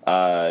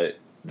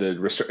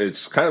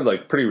it's kind of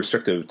like pretty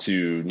restrictive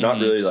to not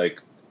really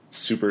like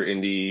super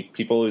indie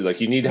people. Like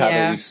you need to have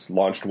at least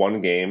launched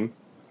one game.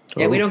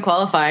 Yeah, we don't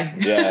qualify.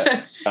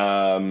 Yeah.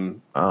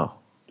 Oh.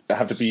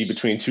 Have to be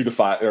between 2 to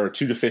 5 or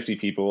 2 to 50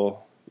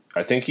 people.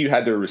 I think you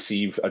had to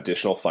receive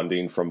additional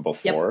funding from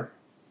before.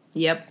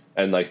 Yep.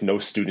 And like no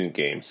student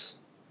games.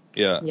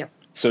 Yeah. Yep.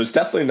 So it's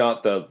definitely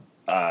not the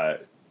the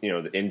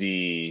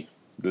indie,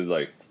 the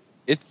like.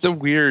 It's the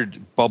weird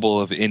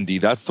bubble of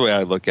indie. That's the way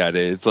I look at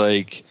it. It's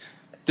like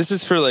this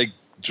is for like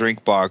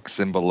Drinkbox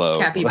and below.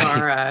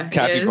 Capybara.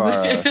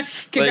 Capybara.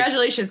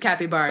 Congratulations,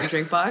 Capybara and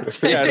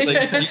Drinkbox. Yeah,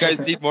 it's like you guys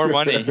need more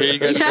money. Here you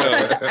guys go.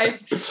 I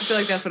feel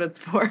like that's what it's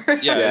for.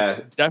 Yeah,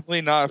 it's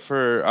definitely not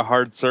for a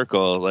hard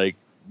circle. Like,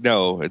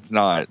 no, it's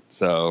not.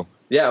 So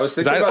Yeah, I was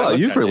thinking That- about Oh, it.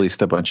 you've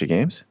released a bunch of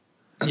games.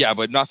 yeah,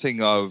 but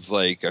nothing of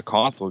like a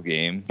console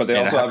game. But they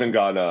And also I- haven't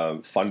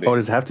got funding. Oh,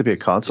 does it have to be a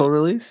console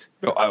release?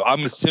 No,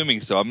 I'm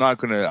assuming so. I'm not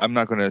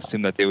gonna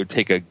assume that they would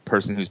take a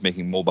person who's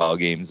making mobile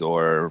games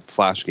or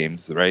flash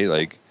games, right?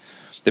 Like,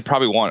 they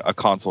probably want a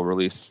console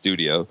release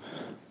studio.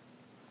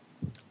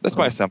 That's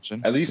my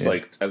assumption. At least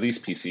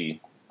PC.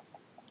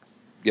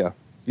 Yeah,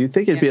 You'd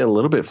think it'd be a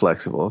little bit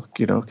flexible,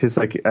 because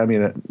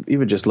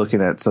even just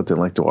looking at something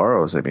like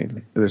Dwaros, I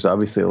mean, there's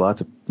obviously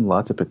lots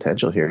of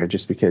potential here.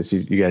 Just because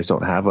you guys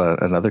don't have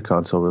another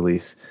console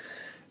release,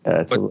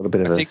 it's but a little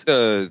bit of I think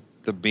the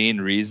main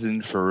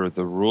reason for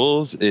the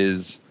rules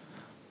is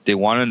they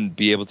want to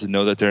be able to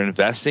know that they're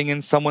investing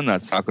in someone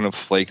that's not going to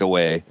flake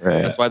away.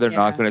 Right. That's why they're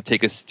not Yeah. going to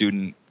take a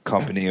student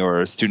company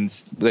or a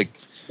student's like.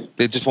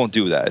 They just won't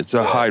do that. It's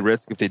a high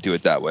risk if they do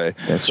it that way.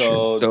 That's true.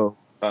 So, So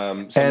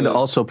some And of the-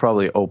 also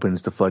probably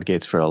opens the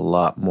floodgates for a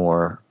lot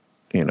more,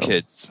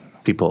 kids.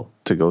 people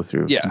to go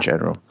through Yeah. in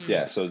general.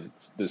 yeah, so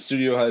the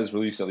studio has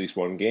released at least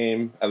one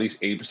game. At least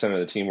 80% of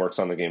the team works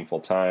on the game full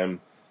time.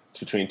 It's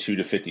between 2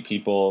 to 50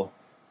 people.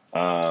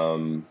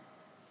 Let's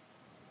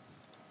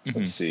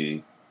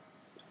see.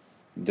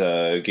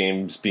 The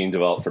game's being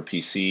developed for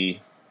PC.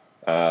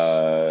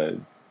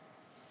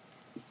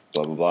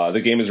 Blah blah blah.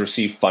 The game has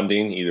received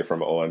funding either from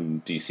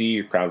OMDC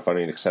or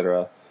crowdfunding,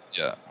 etc.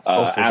 Yeah.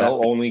 for that.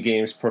 Adult-only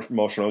games,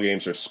 promotional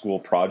games, or school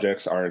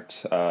projects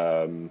aren't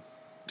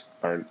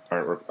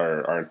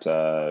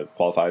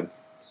qualified.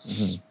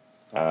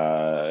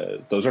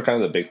 Those are kind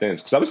of the big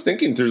things. Because I was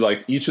thinking through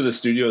like each of the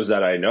studios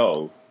that I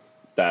know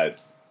that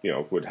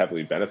would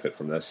heavily benefit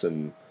from this,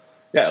 and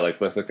yeah,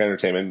 like Lithic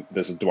Entertainment.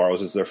 This is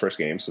Dwaros is their first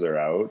game, so they're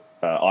out.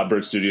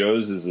 Oddbird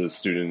Studios is a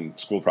student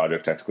school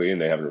project technically,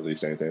 and they haven't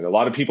released anything. A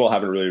lot of people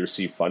haven't really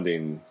received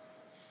funding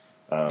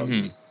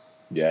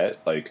yet.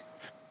 Like.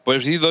 But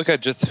if you look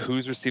at just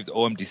who's received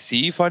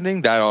OMDC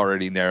funding, that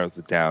already narrows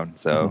it down.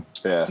 So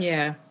Yeah.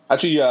 Yeah.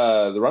 Actually,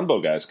 the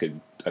Runbow guys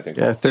could, I think.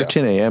 Yeah,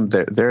 13 a.m.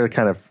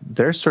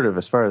 They're sort of,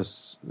 as far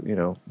as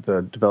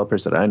the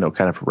developers that I know,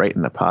 kind of right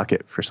in the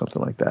pocket for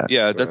something like that.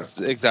 yeah, that's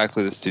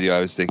exactly the studio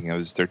I was thinking. I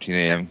was 13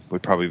 a.m.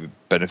 would probably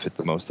benefit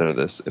the most out of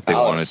this if they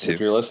Alex, wanted to. if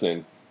you're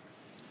listening.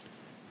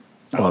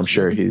 Well, I'm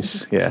sure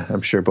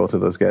I'm sure both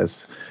of those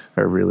guys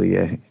are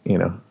really,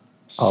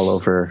 all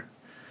over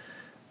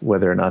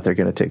whether or not they're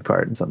going to take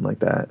part in something like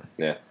that.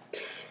 Yeah.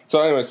 So,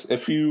 anyways,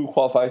 if you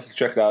qualify, you can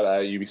check it out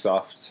at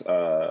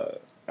Ubisoft.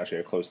 Actually,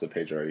 I closed the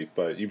page already,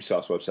 but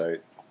Ubisoft's website.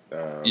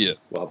 Yeah.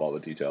 We'll have all the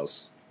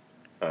details.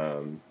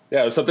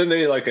 Yeah, it was something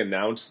they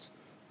announced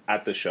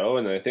at the show,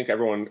 and I think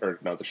everyone, or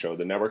not the show,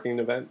 the networking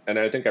event, and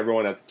I think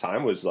everyone at the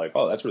time was like,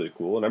 "Oh, that's really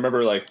cool." And I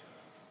remember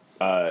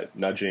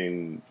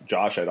nudging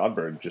Josh at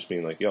Oddbird, just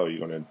being like, "Yo, you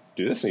going to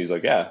do this?" And he's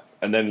like, "Yeah."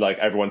 And then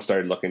everyone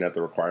started looking at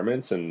the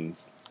requirements, and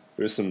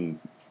there was some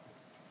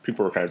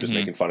people were kind of just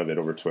making fun of it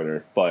over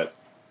Twitter, but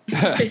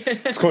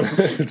it's going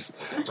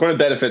to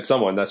benefit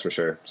someone, that's for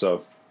sure.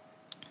 So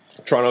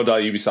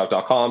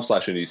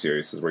toronto.ubisoft.com/indie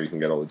series is where you can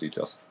get all the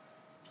details.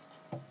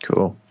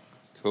 Cool.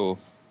 Cool.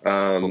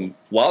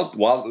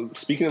 While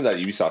speaking of that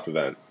Ubisoft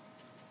event,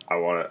 I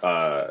want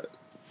to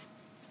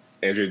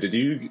Andrea, did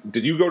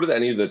you go to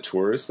any of the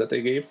tours that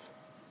they gave?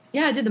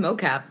 Yeah, I did the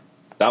mocap.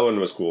 That one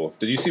was cool.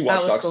 Did you see Watch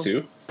was Dogs cool.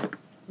 2?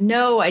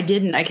 No, I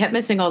didn't. I kept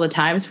missing all the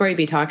times where you'd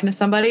be talking to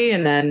somebody,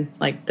 and then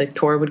the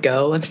tour would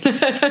go.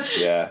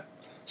 Yeah.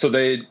 So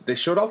they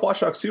showed off Watch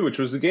Dogs 2, which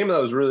was a game that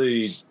I was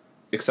really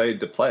excited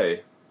to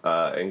play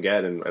and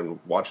get and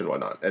watch and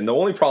whatnot. And the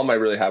only problem I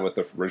really had with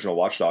the original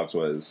Watch Dogs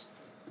was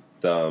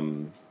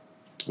the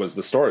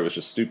story was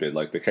just stupid.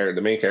 Like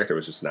the main character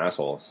was just an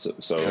asshole.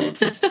 So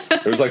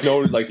there was no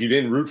you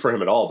didn't root for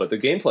him at all. But the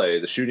gameplay,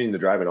 the shooting, the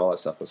driving, all that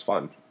stuff was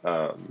fun.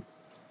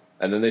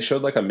 And then they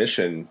showed a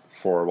mission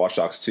for Watch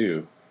Dogs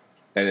 2,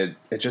 and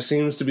it just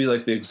seems to be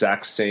like the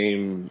exact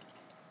same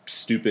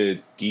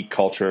stupid geek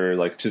culture,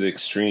 like to the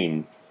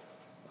extreme.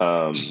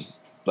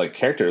 Like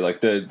character, like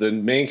the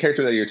main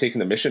character that you're taking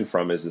the mission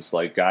from is this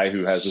like guy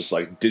who has this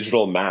like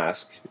digital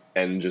mask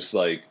and just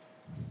like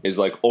is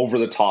like over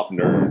the top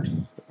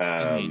nerd.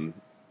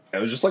 It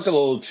was just like a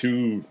little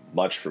too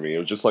much for me. It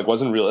was just like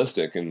wasn't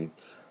realistic, and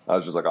I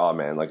was just like, oh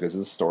man, like is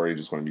this story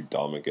just going to be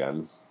dumb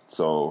again?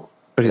 So,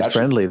 but he's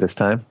friendly this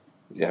time.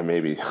 Yeah,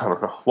 maybe. I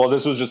don't know. Well,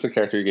 this was just the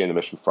character you're getting the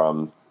mission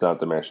from, not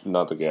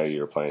the guy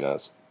you were playing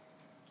as.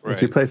 Right.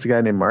 He plays a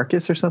guy named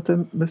Marcus or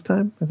something this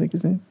time, I think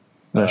his name.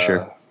 I'm not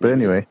sure. But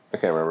anyway. I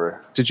can't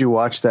remember. Did you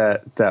watch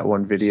that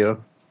one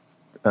video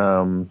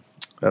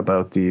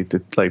about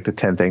the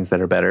 10 things that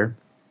are better?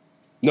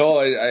 No,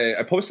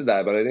 I posted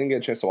that, but I didn't get a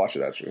chance to watch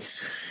it, actually.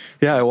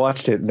 Yeah, I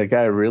watched it, and the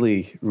guy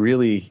really,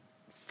 really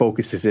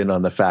focuses in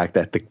on the fact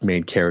that the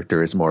main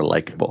character is more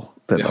likable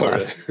than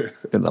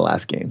the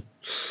last game.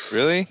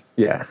 Really?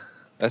 Yeah.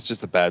 That's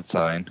just a bad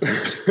sign.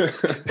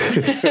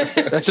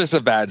 That's just a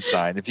bad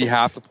sign. If you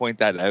have to point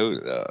that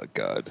out, oh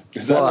god.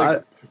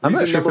 I'm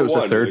not sure if it was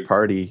a third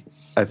party.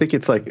 I think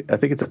it's a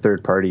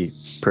third party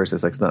person.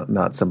 It's like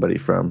not somebody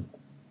from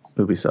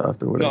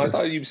Ubisoft or whatever. No, I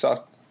thought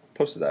Ubisoft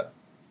posted that.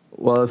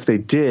 Well, if they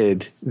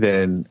did,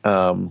 then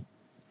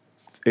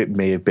it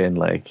may have been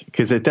like,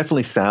 because it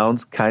definitely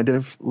sounds kind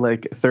of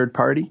like a third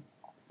party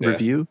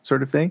review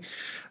sort of thing.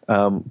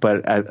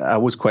 But I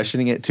was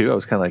questioning it too. I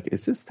was kind of like,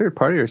 is this third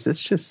party or is this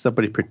just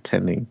somebody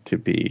pretending to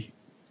be,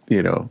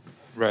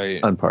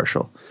 right,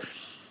 impartial?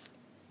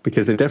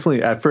 Because they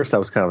definitely, at first I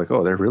was kind of like,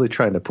 oh, they're really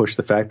trying to push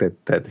the fact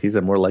that he's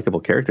a more likable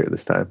character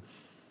this time,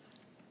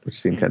 which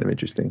seemed kind of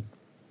interesting.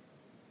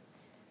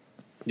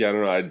 Yeah, I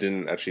don't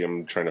know.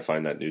 I'm trying to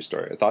find that news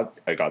story. I thought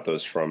I got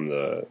those from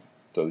the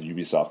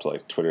Ubisoft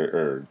like Twitter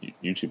or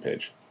YouTube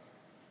page.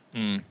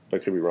 But I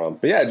could be wrong.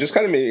 But yeah, it's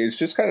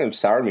just kind of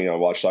soured me on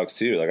Watch Dogs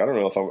 2. Like, I don't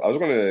know if I was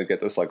going to get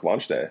this like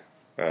launch day.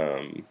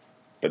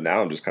 But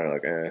now I'm just kind of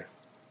like, eh.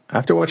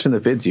 After watching the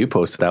vids you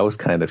posted, I was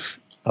kind of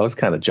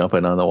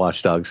jumping on the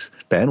Watch Dogs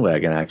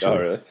bandwagon, actually.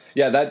 Oh, really?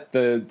 Yeah, that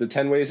the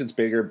 10 ways it's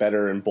bigger,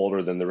 better, and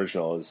bolder than the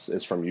original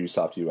is from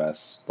Ubisoft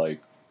US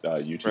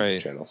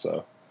YouTube channel.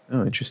 So,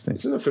 oh, interesting.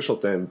 It's an official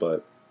thing,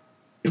 but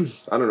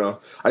I don't know.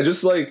 I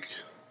just like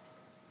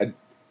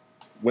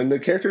when the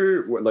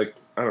character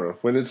I don't know,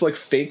 when it's like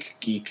fake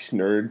geek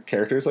nerd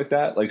characters like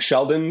that, like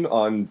Sheldon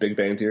on Big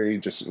Bang Theory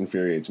just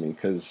infuriates me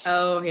because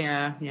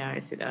I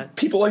see that.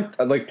 People like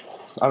I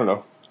don't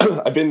know.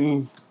 I've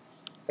been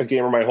a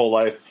gamer my whole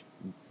life.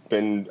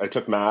 I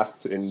took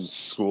math in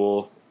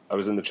school. I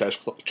was in the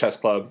chess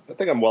club. I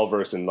think I'm well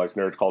versed in like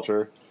nerd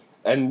culture.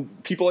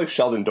 And people like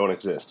Sheldon don't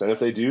exist. And if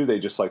they do, they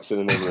just like sit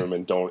in their room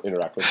and don't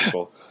interact with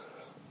people.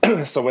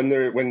 So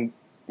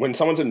when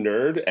someone's a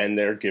nerd and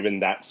they're given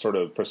that sort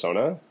of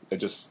persona,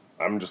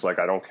 I'm just like,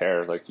 I don't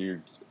care. Like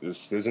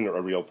this isn't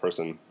a real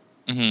person.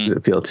 Mm-hmm. Does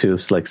it feel too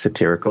like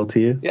satirical to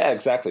you? Yeah,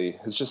 exactly.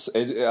 It's just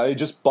I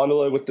just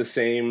bundle it with the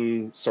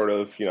same sort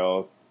of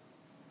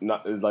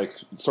not like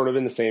sort of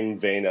in the same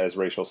vein as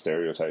racial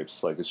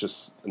stereotypes. Like it's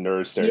just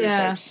nerd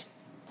stereotypes.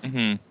 Yeah.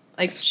 Mm-hmm.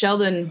 Like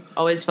Sheldon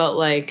always felt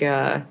like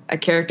a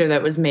character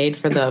that was made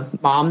for the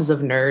moms of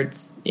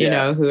nerds, you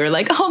know, who are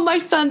like, "Oh, my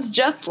son's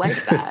just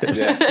like that."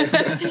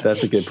 Yeah.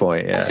 That's a good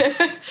point.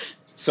 Yeah.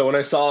 So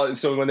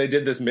when they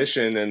did this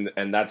mission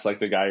and that's like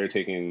the guy you're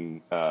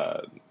taking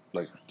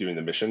like doing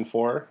the mission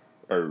for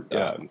or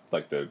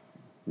like the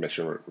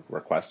mission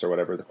request or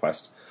whatever the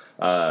quest.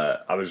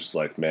 I was just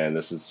like, man,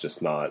 this is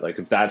just not like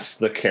if that's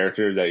the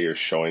character that you're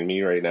showing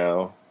me right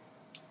now,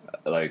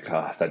 like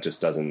that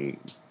just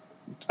doesn't.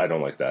 I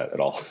don't like that at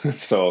all.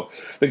 So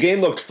the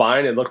game looked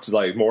fine. It looked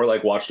like more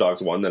like Watch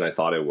Dogs 1 than I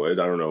thought it would.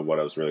 I don't know what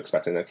I was really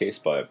expecting in that case,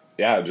 but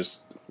yeah, it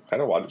just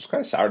kind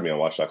of soured me on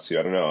Watch Dogs 2.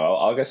 I don't know.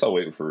 I guess I'll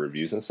wait for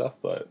reviews and stuff,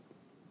 but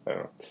I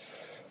don't know.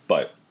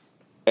 But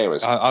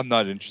anyways, I'm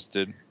not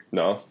interested.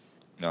 No.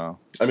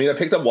 I mean, I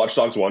picked up Watch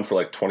Dogs 1 for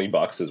like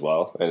 $20 as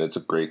well, and it's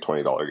a great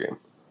 $20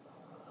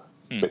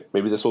 game.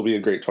 Maybe this will be a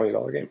great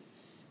 $20 game.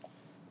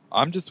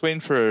 I'm just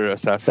waiting for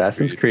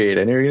Assassin's Creed.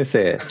 I knew you were going to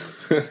say it.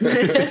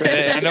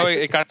 I know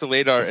it got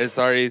delayed. It's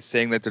already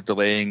saying that they're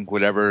delaying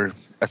whatever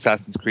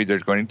Assassin's Creed they're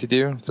going to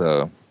do.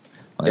 So,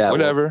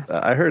 whatever.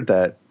 Well, I heard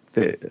that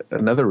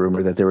another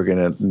rumor that they were going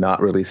to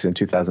not release it in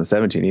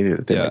 2017 either.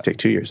 That they might take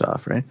 2 years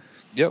off, right?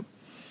 Yep.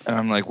 And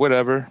I'm like,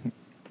 whatever.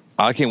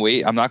 I can't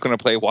wait. I'm not going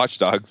to play Watch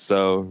Dogs,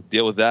 so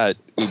deal with that,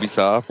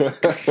 Ubisoft.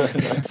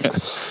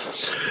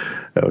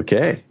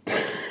 Okay.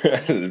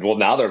 Well,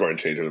 now they're going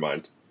to change their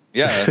mind.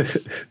 Yeah,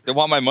 they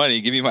want my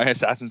money. Give me my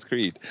Assassin's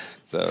Creed.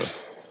 So,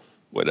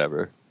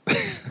 whatever.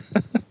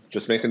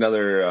 Just make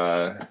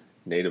another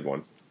native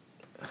one.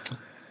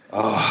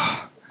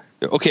 Oh,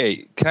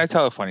 okay. Can I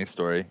tell a funny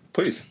story?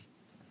 Please.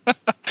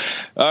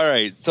 All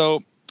right.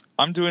 So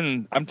I'm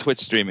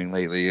Twitch streaming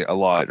lately a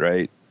lot,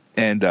 right?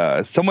 And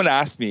someone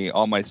asked me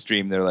on my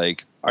stream, they're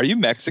like, "Are you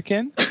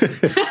Mexican?"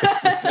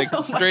 Like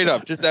straight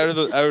up, just out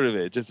of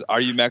it, just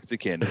 "Are you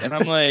Mexican?" And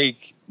I'm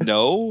like,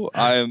 "No,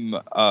 I'm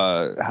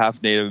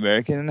half Native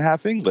American and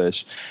half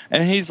English."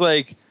 And he's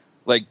like,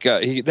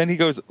 then he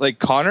goes like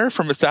Connor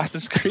from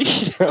Assassin's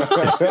Creed, and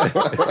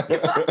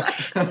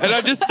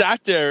I just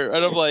sat there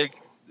and I'm like,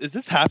 is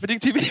this happening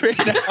to me right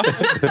now?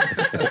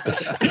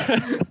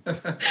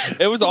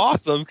 It was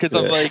awesome because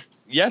I'm like,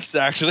 yes,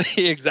 actually,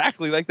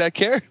 exactly like that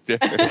character.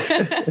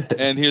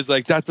 And he was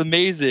like, that's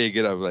amazing,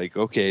 and I'm like,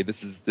 okay,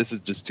 this is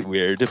just too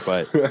weird,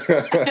 but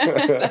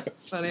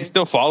That's funny. he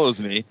still follows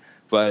me.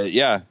 But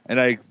yeah, and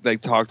I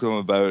like talked to him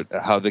about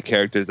how the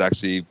character is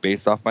actually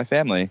based off my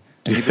family,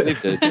 and he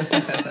believed it.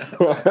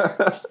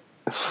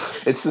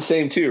 It's the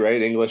same too,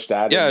 right? English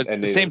dad. Yeah, and, it's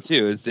and the native. same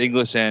too. It's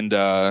English and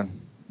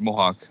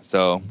Mohawk,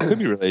 so could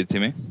be related to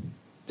me.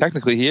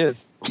 Technically, he is.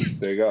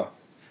 There you go.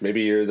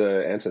 Maybe you're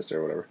the ancestor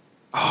or whatever.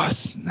 Oh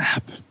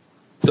snap!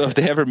 So if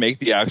they ever make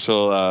the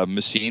actual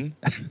machine,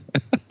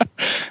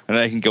 and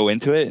I can go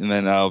into it, and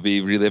then I'll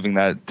be reliving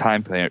that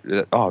time.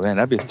 Oh man,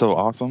 that'd be so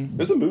awesome.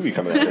 There's a movie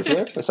coming out, isn't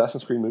there?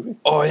 Assassin's Creed movie.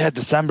 Oh yeah,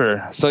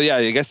 December. So yeah,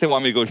 I guess they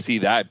want me to go see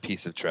that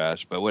piece of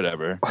trash, but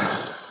whatever.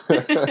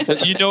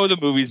 You know the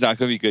movie's not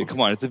going to be good. Come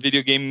on, it's a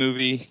video game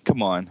movie.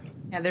 Come on.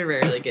 Yeah, they're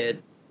rarely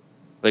good.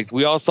 Like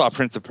we all saw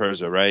Prince of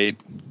Persia, right?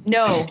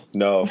 No.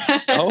 No.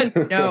 Oh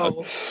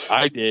No.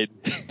 I did.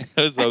 It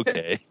was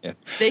okay.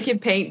 They can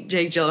paint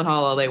Jake Gyllenhaal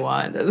all they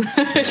want.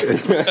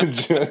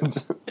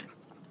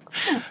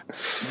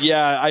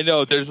 Yeah, I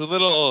know. There's a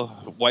little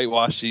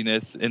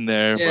whitewashiness in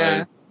there,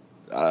 Yeah.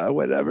 but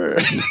whatever.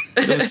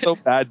 It was so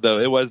bad, though.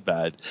 It was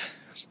bad.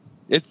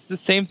 It's the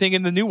same thing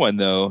in the new one,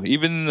 though.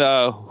 Even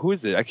who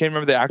is it? I can't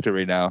remember the actor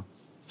right now.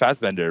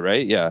 Fassbender,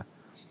 right? Yeah.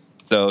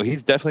 So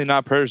he's definitely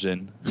not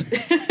Persian.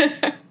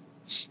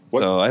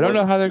 So I don't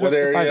know how they're going What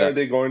to find area are that.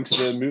 they going to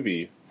the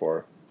movie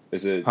for?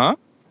 Is it? Huh?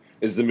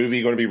 Is the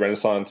movie going to be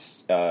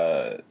Renaissance,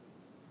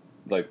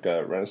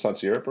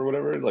 Renaissance Europe or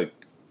whatever, like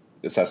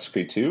Assassin's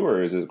Creed 2,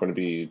 or is it going to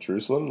be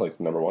Jerusalem, like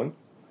number 1?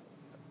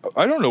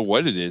 I don't know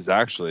what it is,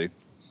 actually.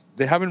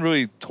 They haven't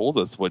really told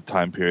us what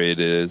time period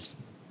it is.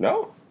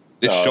 No.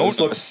 They've No, shown this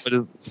looks- us,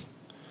 but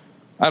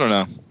I don't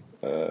know.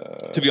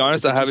 To be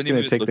honest, I Just haven't going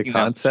even to take the looking at-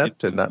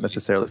 concept and not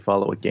necessarily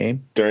follow a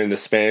game. During the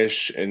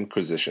Spanish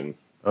Inquisition.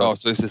 Oh,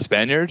 so it's a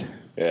Spaniard?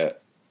 Yeah.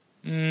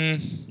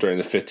 Mm, During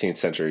the 15th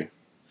century.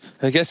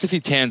 I guess if he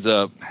tans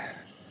up.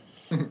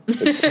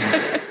 It's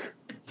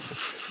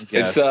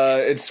Yes.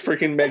 it's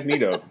freaking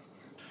Magneto.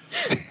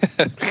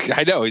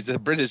 I know, he's a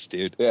British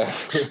dude. Yeah.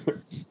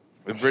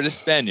 A British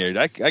Spaniard.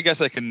 I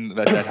guess I can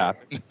let that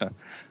happen.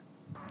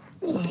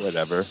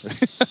 Whatever.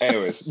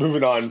 Anyways,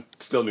 moving on.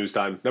 Still news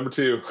time. Number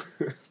 2.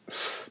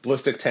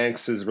 Ballistic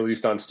Tanks is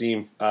released on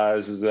Steam.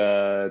 This is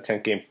a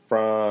tank game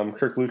from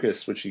Kirk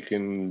Lucas, which you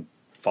can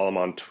follow him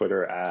on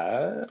Twitter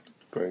at...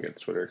 Go ahead and get the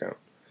Twitter account.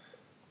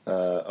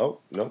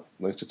 No.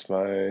 Linked it to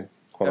my...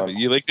 Hold Yeah, on. but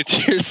you like to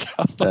cheer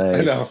yourself. I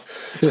know. Nice.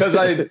 Because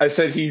I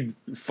said he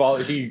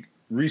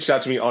reached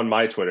out to me on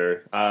my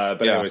Twitter.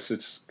 But Yeah. anyways,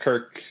 it's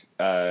Kirk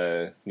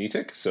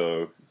Netic,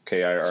 so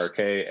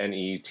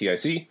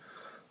KirkNetic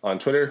on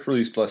Twitter.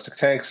 Released Ballistic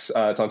Tanks.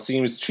 It's on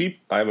Steam. It's cheap.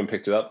 I haven't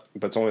picked it up,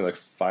 but it's only like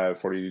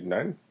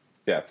 $5.49.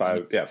 Yeah,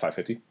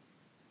 $5.50.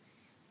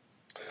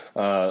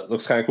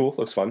 Looks kind of cool.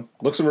 Looks fun.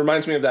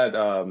 Reminds me of that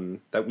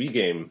Wii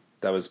game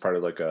that was part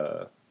of like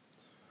the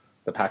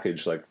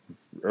package, like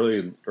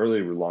early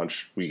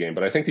launch Wii game.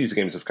 But I think these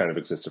games have kind of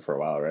existed for a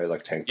while, right?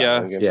 Like tank Yeah.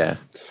 battling games. Yeah.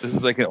 This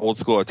is like an old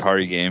school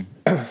Atari game.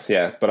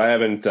 Yeah, but I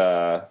haven't.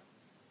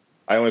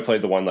 I only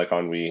played the one like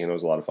on Wii, and it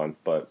was a lot of fun.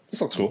 But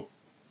this looks cool.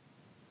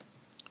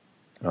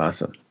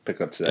 Awesome. Pick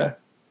it up today. Yeah.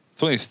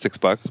 It's only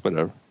 $6,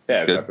 whatever.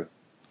 Yeah, Good. exactly.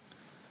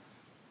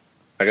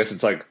 I guess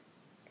it's like.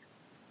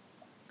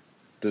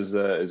 Is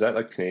that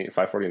like Canadian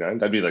 $5.49?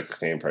 That'd be like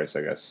Canadian price,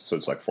 I guess. So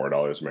it's like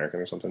 $4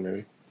 American or something,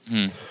 maybe.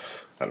 I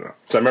don't know.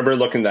 So I remember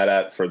looking that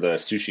at for the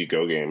Sushi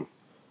Go game,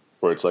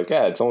 where it's like,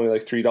 yeah, it's only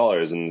like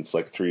 $3, and it's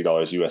like $3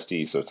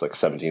 USD, so it's like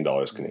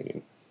 $17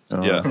 Canadian.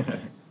 Oh. Yeah.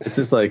 This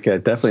is like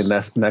definitely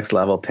next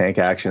level tank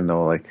action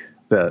though. Like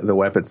the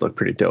weapons look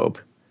pretty dope.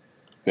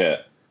 Yeah,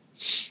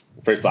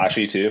 very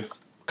flashy too,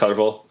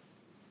 colorful.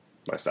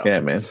 My style. Yeah,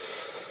 man.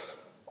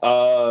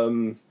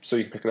 So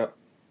you can pick it up.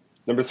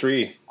 Number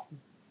 3.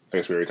 I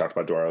guess we already talked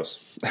about Dwaros.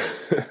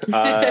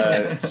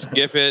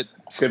 Skip it.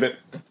 Skip it.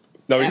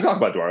 No, we can talk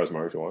about Dwaros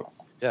more if you want.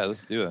 Yeah,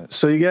 let's do it.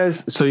 So you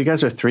guys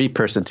are a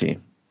 3-person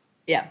team,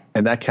 Yeah.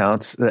 and that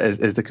counts.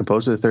 Is the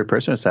composer the third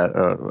person, or is that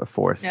a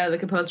fourth? No, the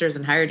composer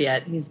isn't hired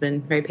yet. He's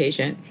been very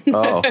patient.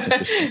 Oh,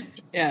 interesting.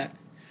 Yeah.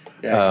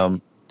 Yeah.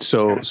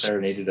 So Kinda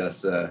serenaded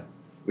us.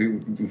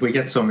 We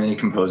get so many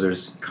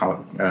composers,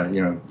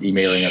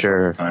 emailing us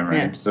Sure. all the time,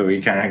 right? Yeah. So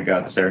we kind of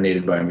got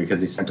serenaded by him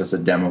because he sent us a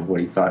demo of what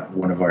he thought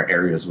one of our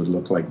areas would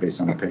look like based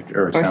on a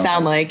picture Or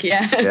sound like,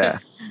 yeah. yeah,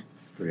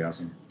 Pretty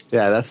awesome.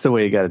 yeah, that's the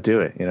way you got to do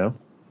it. You know,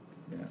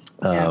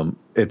 Yeah.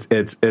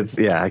 it's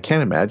yeah. I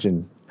can't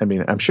imagine. I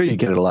mean, I'm sure you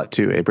get it a lot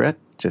too, eh, Brett?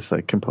 Just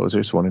like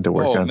composers wanting to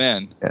work Oh on.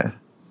 man, Yeah.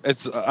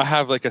 I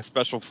have like a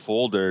special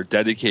folder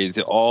dedicated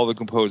to all the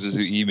composers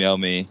who email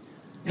me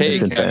hey,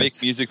 It's can I make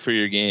intense. music for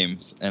your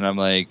games? And I'm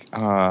like,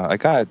 I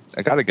got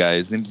a guy.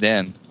 His name's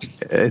Dan.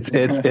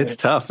 It's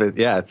tough.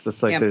 It's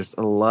just like Yep. there's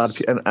a lot of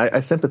people, and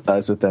I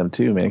sympathize with them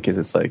too, man, because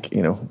it's like,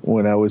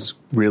 when I was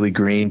really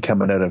green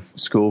coming out of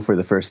school for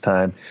the first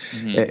time,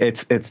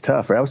 it's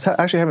tough. Right? I was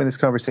actually having this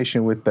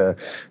conversation with the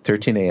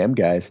 13 a.m.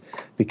 guys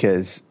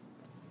because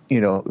they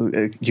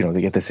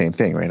get the same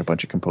thing, right? A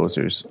bunch of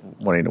composers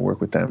wanting to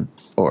work with them,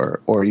 or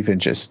even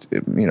just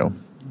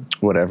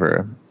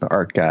whatever,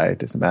 art guy, it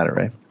doesn't matter,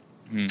 right?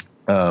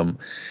 And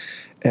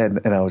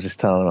I was just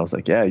telling him, I was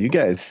like, yeah, you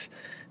guys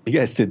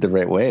did the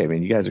right way. I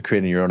mean, you guys are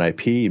creating your own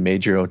IP, you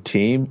made your own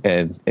team,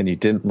 and you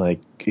didn't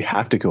you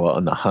have to go out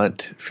on the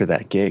hunt for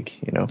that gig,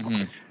 you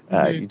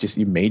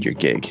made your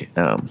gig,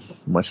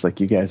 much like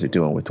you guys are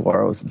doing with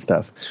Dwaros and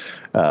stuff.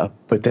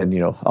 But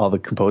then, all the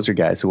composer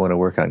guys who want to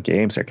work on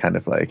games are kind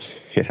of like,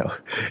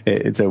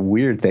 it's a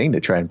weird thing to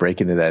try and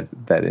break into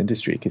that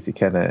industry because you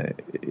kind of,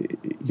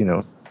 you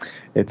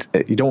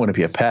don't want to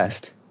be a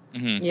pest,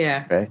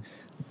 Yeah. right?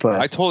 But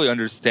I totally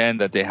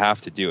understand that they have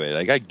to do it.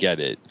 Like, I get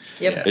it.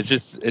 Yep.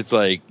 It's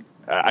like,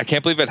 I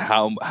can't believe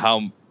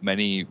how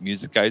many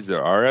music guys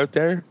there are out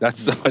there.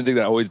 That's the one thing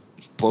that always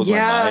blows my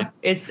mind.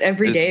 It's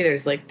every day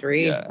there's like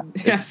 3. Yeah,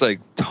 it's like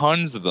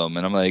tons of them,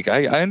 and I'm like,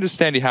 I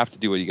understand you have to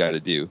do what you got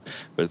to do,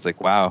 but it's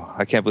like, wow,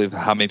 I can't believe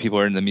how many people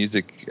are in the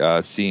music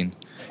scene.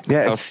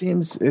 yeah, it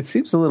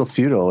seems a little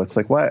futile. It's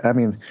like, what? I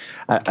mean,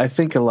 I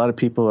think a lot of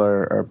people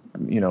are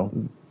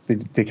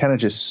they kind of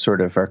just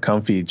sort of are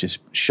comfy just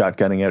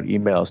shotgunning out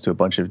emails to a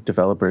bunch of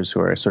developers who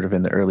are sort of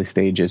in the early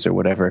stages or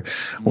whatever.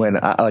 When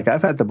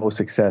I've had the most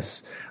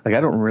success, I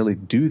don't really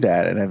do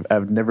that, and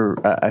I've never.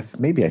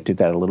 Maybe I did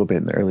that a little bit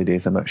in the early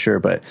days. I'm not sure,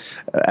 but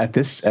at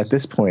this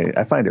point,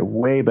 I find it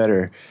way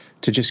better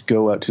to just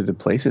go out to the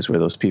places where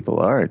those people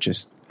are,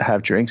 just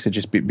have drinks and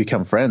just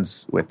become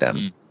friends with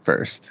them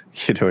first.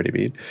 You know what I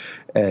mean?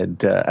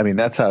 And I mean,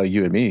 that's how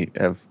you and me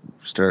have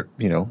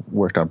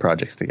worked on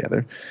projects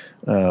together.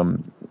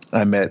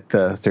 I met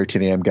the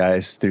 13 a.m.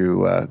 guys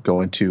through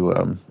going to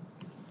a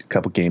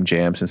couple game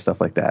jams and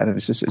stuff like that. And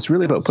it's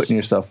really about putting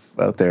yourself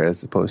out there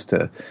as opposed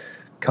to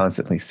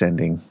constantly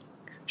sending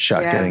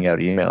shotgunning out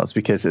emails,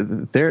 because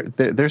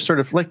they're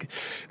sort of like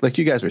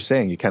you guys were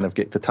saying, you kind of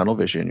get the tunnel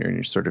vision. You're in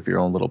your sort of your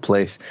own little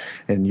place,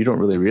 and you don't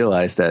really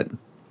realize that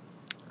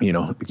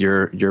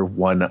you're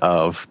one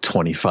of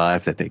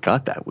 25 that they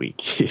got that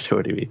week. You know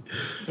what I mean?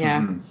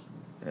 Yeah.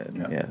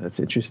 Yeah, that's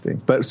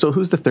interesting. But so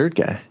who's the third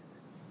guy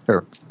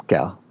or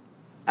gal?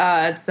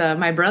 It's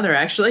my brother,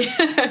 actually.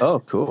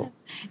 Oh, cool.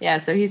 Yeah,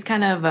 so he's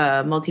kind of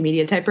a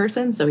multimedia type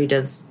person. So he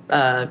does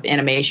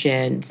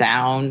animation,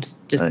 sound.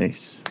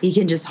 Nice. He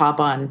can just hop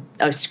on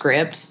a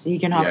script. He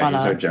can hop on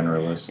he's a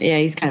generalist. Yeah,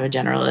 he's kind of a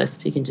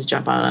generalist. He can just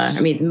jump on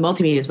I mean,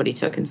 multimedia is what he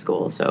took in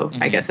school, so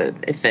I guess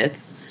it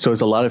fits. So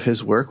is a lot of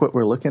his work what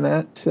we're looking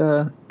at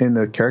in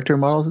the character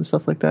models and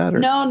stuff like that? Or?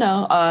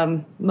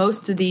 No.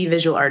 Most of the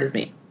visual art is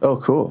me. Oh,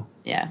 cool.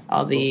 Yeah,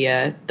 all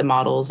the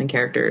models and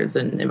characters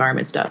and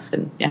environment stuff,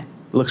 and yeah.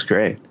 Looks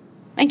great.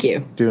 Thank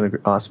you. Doing an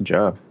awesome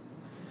job.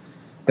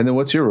 And then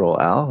what's your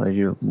role, Al? Are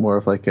you more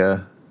of like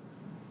the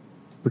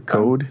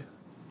code?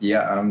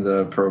 Yeah, I'm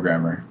the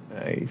programmer.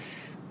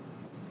 Nice.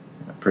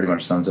 Pretty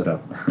much sums it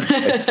up.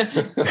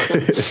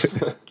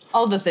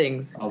 All the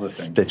things. All the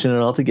things. Stitching it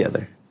all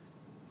together.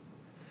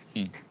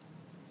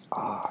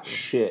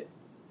 Shit.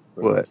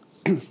 What?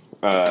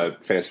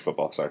 Fantasy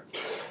football, sorry.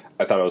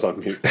 I thought I was on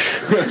mute. Are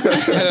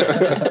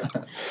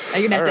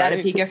you going to have to add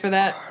a Pika for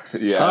that?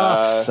 Yeah.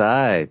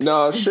 Offside.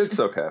 No, shit's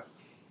okay.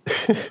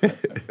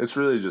 It's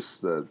really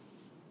just the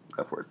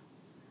F word.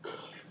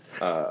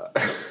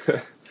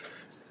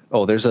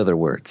 Oh, there's other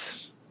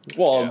words.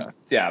 Well,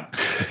 yeah.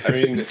 I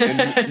mean,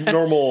 in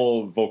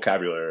normal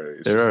vocabulary.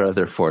 It's There just, are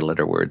other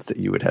 4-letter words that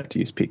you would have to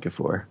use Pika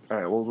for. all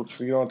right, well,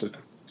 you don't have to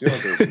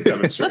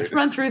demonstrate. Let's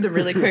run through them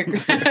really quick.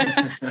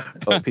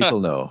 Oh,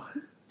 people know.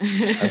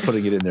 I'm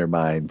putting it in their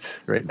minds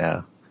right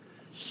now.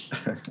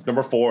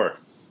 Number 4.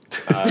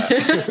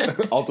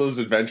 Alto's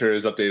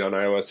Adventures update on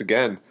iOS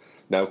again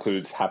now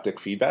includes haptic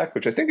feedback,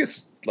 which I think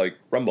is like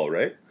Rumble,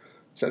 right?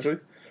 Essentially.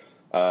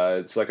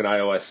 It's like an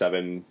iOS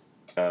 7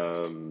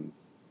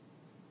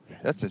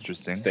 That's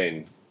interesting.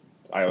 thing.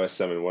 iOS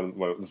 7, one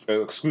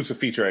exclusive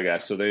feature, I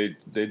guess. So they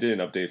did an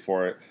update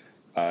for it.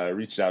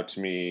 Reached out to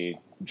me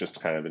just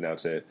to kind of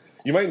announce it.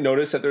 You might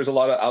notice that there's a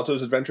lot of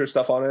Alto's Adventure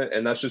stuff on it,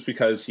 and that's just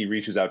because he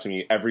reaches out to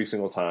me every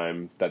single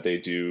time that they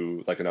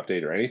do like an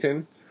update or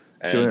anything.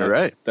 And Doing it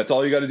right. That's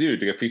all you got to do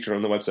to get featured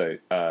on the website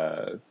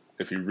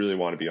if you really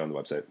want to be on the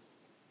website.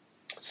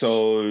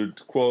 So,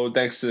 quote,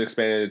 thanks to the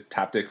expanded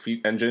haptic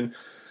feed engine,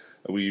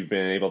 we've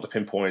been able to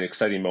pinpoint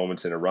exciting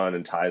moments in a run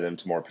and tie them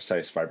to more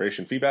precise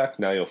vibration feedback.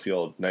 Now you'll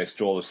feel a nice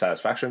jolt of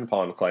satisfaction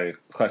upon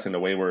collecting a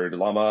wayward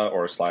llama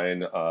or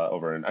sliding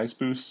over an ice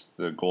boost.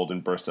 The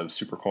golden burst of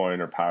supercoin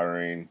or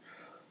powdering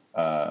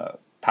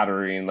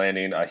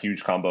landing a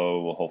huge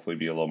combo will hopefully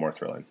be a little more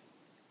thrilling.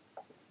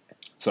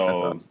 So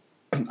Awesome.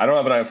 I don't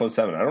have an iPhone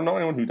 7. I don't know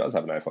anyone who does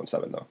have an iPhone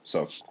 7 though.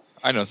 So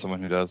I know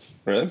someone who does.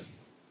 really,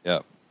 Yeah.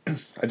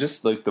 I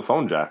just like the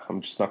phone jack.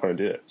 I'm just not going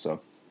to do it.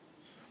 So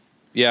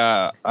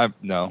Yeah,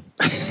 no.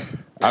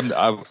 I'm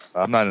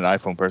not an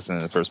iPhone person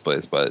in the first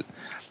place, but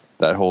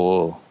that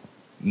whole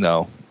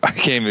no, I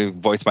can't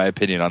even voice my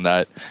opinion on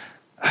that.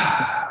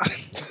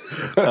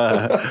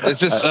 It's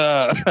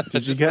just.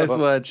 Did you guys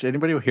watch?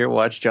 Anybody here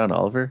watch John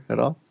Oliver at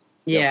all?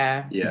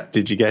 Yeah. Yeah.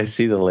 Did you guys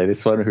see the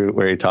latest one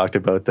where he talked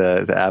about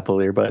the Apple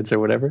earbuds or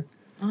whatever?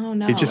 Oh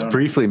no. He just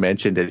briefly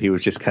mentioned it. He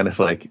was just kind of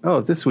like,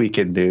 "Oh, this week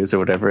in news" or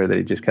whatever. That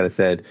he just kind of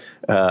said,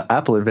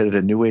 "Apple invented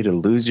a new way to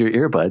lose your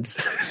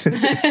earbuds."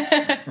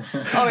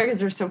 Oh, because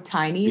they're so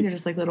tiny. They're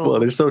just like little. Well,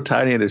 they're so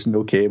tiny and there's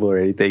no cable or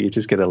anything. You're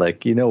just gonna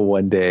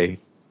one day,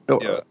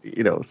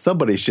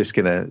 somebody's just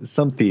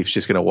some thief's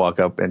just gonna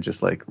walk up and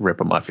just like rip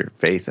them off your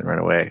face and run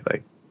away.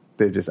 Like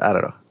they're just, I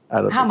don't know.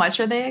 How much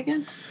are they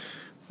again?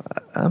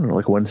 I don't know,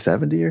 like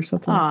 170 or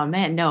something. Oh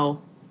man,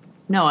 no,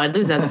 I'd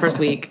lose that the first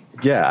week.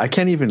 Yeah, I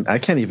can't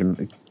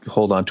even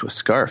hold on to a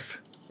scarf.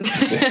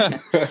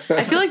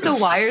 I feel like the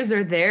wires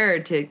are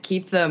there to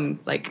keep them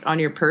like on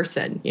your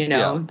person,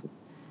 Yeah,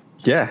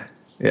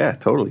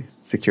 totally.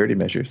 Security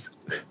measures.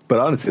 But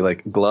honestly,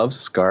 like gloves,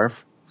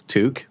 scarf,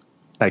 toque,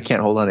 I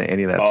can't hold on to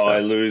any of that stuff. I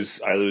lose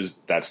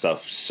that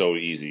stuff so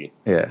easy.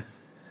 Yeah.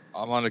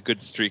 I'm on a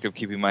good streak of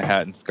keeping my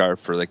hat and scarf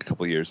for like a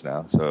couple years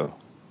now. So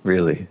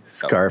Really,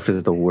 scarf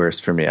is the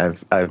worst for me.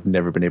 I've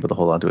never been able to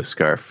hold on to a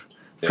scarf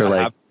for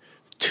like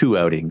 2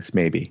 outings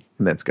maybe,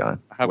 and that's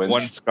gone. I have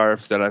one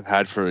scarf that I've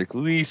had for at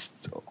least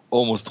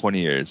almost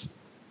 20 years.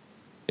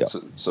 Yeah.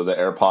 So the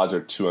AirPods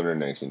are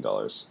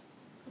 $219.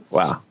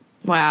 Wow.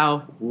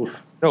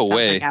 Oof. No Sounds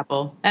way. like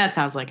Apple. That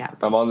sounds like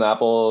Apple. I'm on the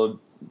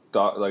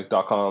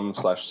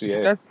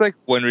Apple.com/ca. That's like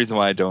one reason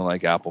why I don't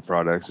like Apple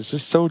products. It's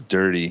just so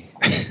dirty.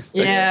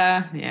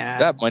 Yeah.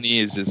 That money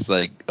is just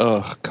like,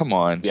 oh, come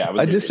on. Yeah,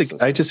 I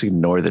just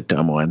ignore the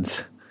dumb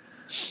ones.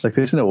 Like,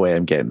 there's no way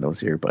I'm getting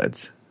those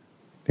earbuds.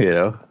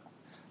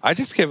 I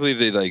just can't believe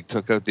they like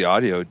took out the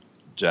audio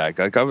jack.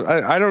 Like,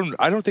 I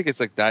don't think it's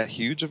like that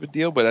huge of a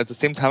deal, but at the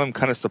same time, I'm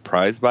kind of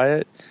surprised by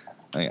it.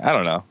 Like, I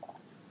don't know.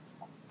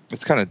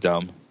 It's kind of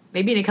dumb.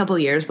 Maybe in a couple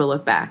of years we'll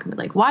look back and be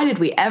like, why did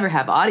we ever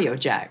have audio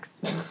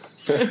jacks?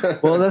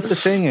 Well, that's the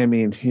thing. I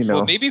mean,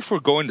 Well, maybe if we're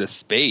going to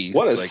space.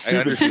 What a like,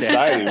 stupid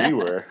society we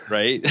were.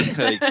 Right?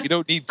 Like, you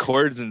don't need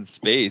cords in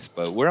space,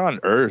 but we're on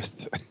Earth.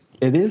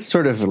 it is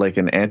sort of like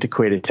an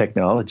antiquated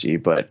technology,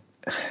 but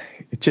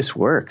it just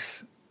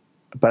works.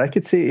 But I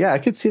could see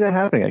that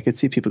happening. I could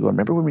see people going,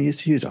 remember when we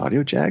used to use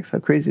audio jacks? How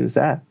crazy was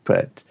that?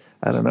 But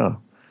I don't know.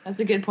 That's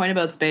a good point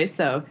about space,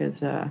 though,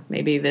 because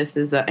maybe this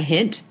is a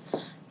hint.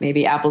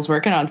 Maybe Apple's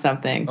working on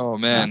something. Oh,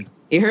 man.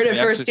 You heard it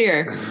first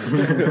here.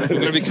 We're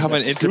going to become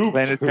an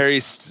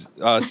interplanetary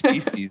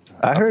species.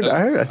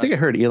 I think I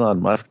heard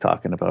Elon Musk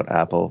talking about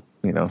Apple,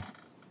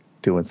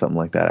 doing something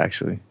like that,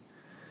 actually.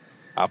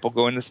 Apple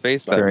going to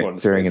space?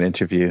 During an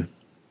interview.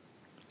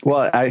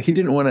 Well, he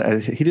didn't want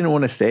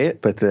to say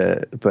it, but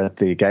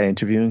the guy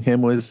interviewing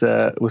him was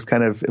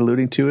kind of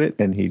alluding to it,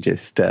 and he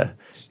just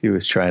he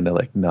was trying to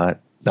like not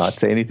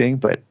say anything,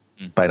 but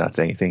by not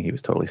saying anything, he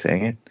was totally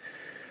saying it.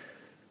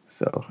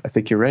 So I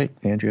think you're right,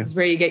 Andrew. This is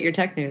where you get your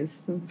tech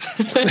news.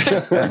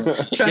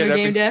 Toronto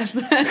Game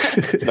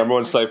Devs. Number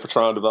one site for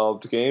Toronto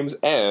developed games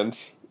and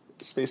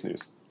space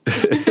news.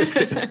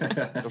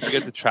 Don't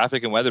forget the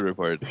traffic and weather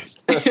report.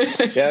 Yeah,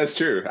 that's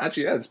true.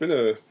 Actually, yeah, it's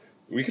been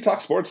we could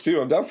talk sports too.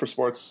 I'm down for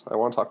sports. I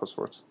want to talk about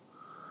sports.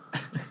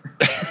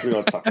 We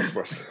don't talk about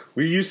sports.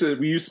 We used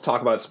to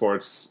talk about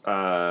sports.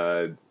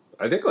 I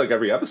think like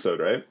every episode,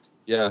 right?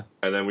 Yeah.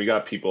 And then we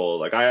got people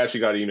like I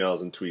actually got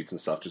emails and tweets and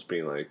stuff just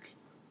being like,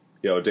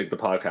 "Yo, dig the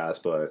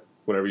podcast," but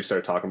whenever you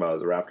start talking about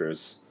the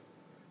Raptors,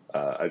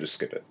 I just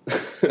skip it.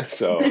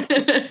 So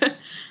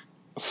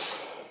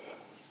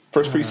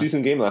first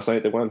preseason game last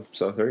night, they won.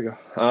 So there you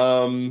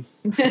go.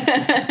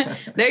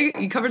 There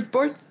you covered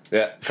sports.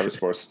 Yeah, covered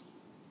sports.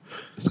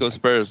 Let's go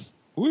Spurs.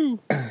 Woo.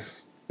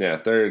 Yeah,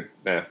 they're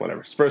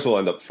whatever. Spurs will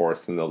end up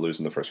fourth and they'll lose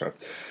in the first round.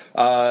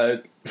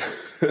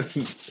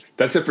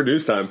 That's it for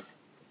news time.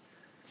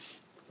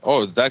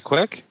 Oh, that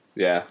quick?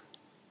 Yeah.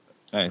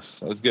 Nice.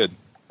 That was good.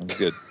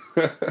 That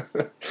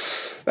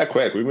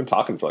quick. We've been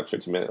talking for like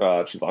 50 minutes.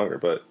 Actually longer,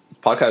 but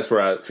podcast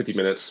we're at 50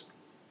 minutes.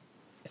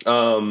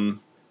 I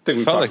think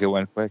we felt like it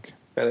went quick.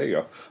 Yeah, there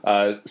you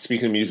go.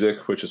 Speaking of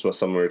music, which is what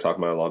someone we were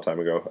talking about a long time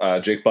ago,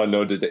 Jake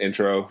Bunno did the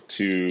intro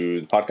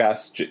to the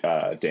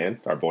podcast. Dan,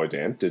 our boy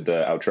Dan, did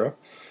the outro.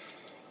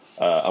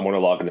 I'm going to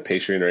log into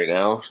Patreon right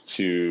now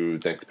to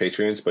thank the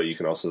Patreons, but you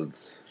can also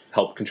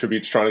help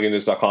contribute to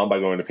TorontoGameDevs.com by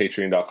going to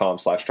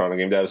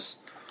patreon.com/TorontoGameDevs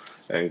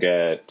and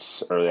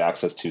get early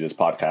access to this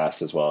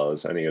podcast as well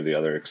as any of the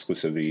other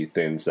exclusivity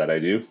things that I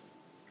do.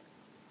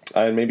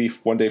 And maybe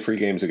one day free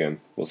games again.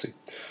 We'll see.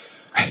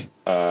 I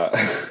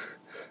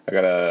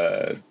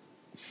gotta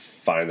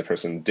find the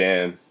person.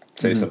 Dan,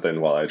 say something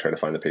while I try to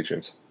find the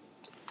patrons.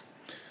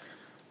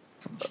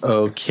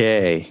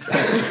 Okay.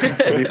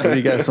 What do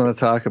you guys want to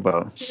talk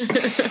about?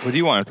 What do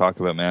you want to talk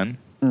about, man?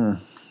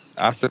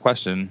 Ask the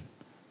question.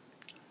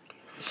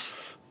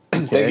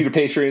 Thank you to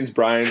patrons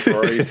Brian,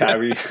 Rory,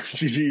 Tabby,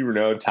 Gigi,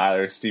 Renaud,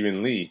 Tyler,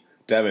 Stephen, Lee,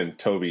 Devin,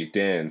 Toby,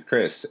 Dan,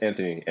 Chris,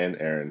 Anthony, and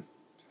Aaron.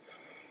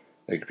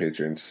 Thank you,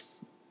 patrons.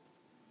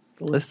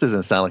 The list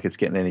doesn't sound like it's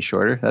getting any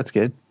shorter. That's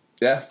good.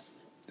 Yeah.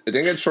 It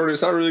didn't get shorter.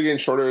 It's not really getting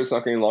shorter. It's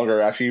not getting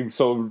longer. Actually,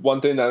 so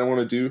one thing that I want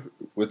to do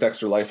with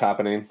Extra Life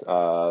happening,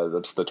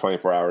 that's the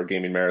 24-hour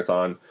gaming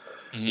marathon,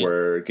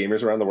 where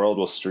gamers around the world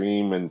will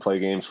stream and play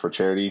games for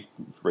charity,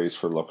 raise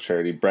for local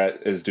charity.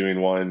 Brett is doing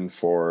one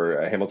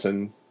for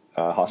Hamilton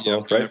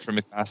Hospital, right? For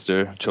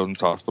McMaster Children's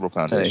Hospital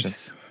Foundation.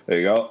 Nice. There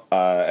you go.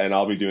 And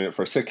I'll be doing it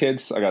for Sick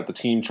Kids. I got the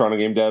team Toronto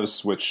Game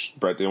Devs, which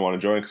Brett didn't want to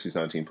join because he's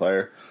not a team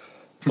player.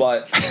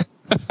 But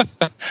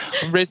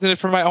I'm raising it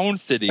for my own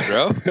city,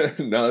 bro.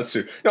 no, that's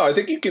true. No, I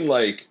think you can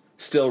like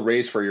still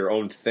raise for your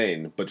own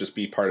thing, but just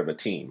be part of a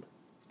team.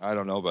 I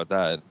don't know about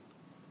that.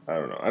 I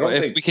don't know. I don't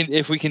think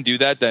if we can do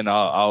that, then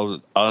I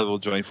will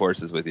join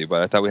forces with you.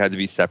 But I thought we had to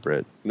be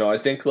separate. No, I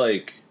think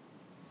like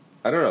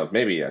I don't know.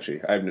 Maybe actually,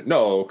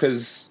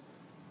 because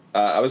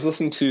I was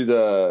listening to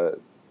the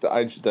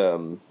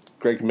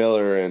Greg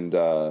Miller and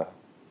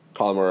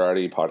Colin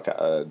Moriarty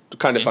podcast,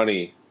 Kind of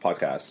Funny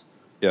podcast.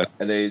 Yeah,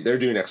 and they're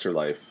doing Extra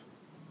Life,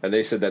 and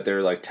they said that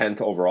they're like 10th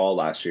overall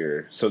last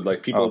year. So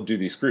like people do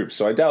these groups.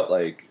 So I doubt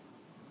like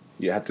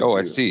you have to.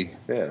 I see.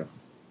 Yeah.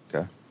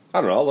 Okay. I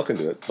don't know. I'll look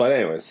into it. But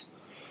anyways,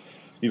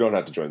 you don't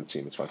have to join the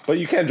team. It's fine. But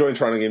you can join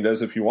Toronto Game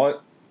Devs if you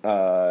want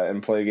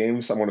and play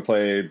games. I'm going to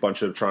play a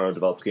bunch of Toronto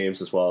developed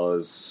games as well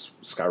as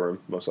Skyrim,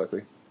 most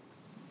likely.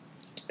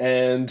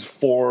 And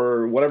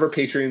for whatever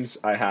patrons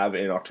I have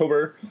in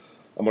October,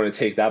 I'm going to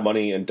take that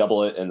money and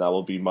double it, and that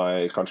will be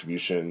my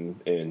contribution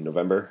in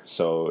November.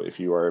 So if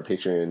you are a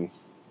Patreon,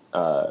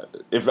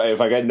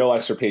 if I get no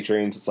extra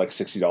patrons, it's like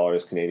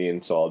 $60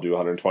 Canadian, so I'll do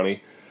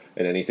 120.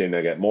 And anything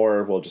I get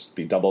more will just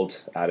be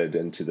doubled, added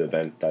into the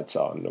event that's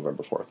on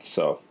November 4th.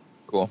 So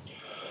cool.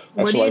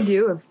 What do you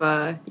do if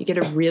you get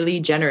a really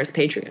generous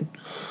Patreon?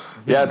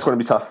 Yeah, it's going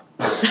to be tough.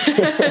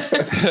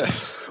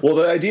 Well,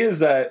 the idea is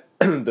that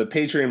the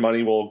Patreon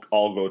money will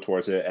all go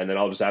towards it, and then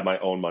I'll just add my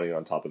own money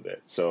on top of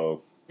it.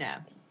 So Yeah.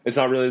 it's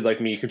not really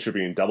like me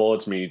contributing double.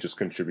 It's me just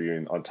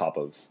contributing on top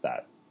of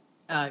that.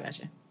 Oh,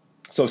 gotcha.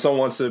 So if someone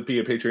wants to be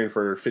a Patreon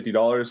for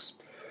 $50,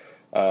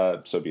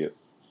 so be it.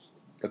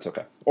 That's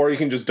okay. Or you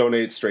can just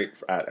donate straight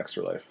at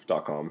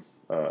extralife.com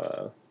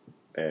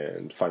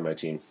and find my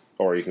team.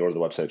 Or you can go to the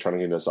website,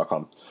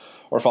 TorontoGameDevs.com.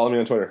 Or follow me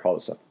on Twitter, all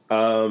this stuff.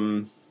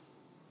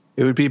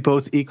 It would be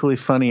both equally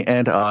funny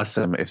and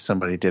awesome if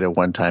somebody did a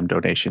one-time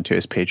donation to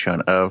his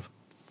Patreon of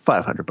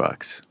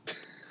 $500.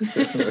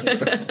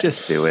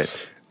 Just do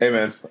it. Hey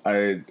man,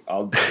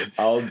 I'll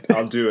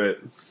do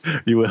it.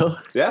 You will?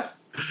 Yeah.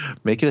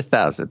 Make it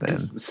 1,000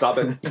 then. Stop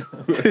it.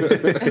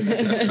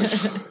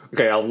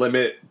 Okay, I'll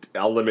limit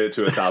it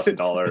to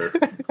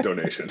 $1,000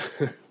 donation.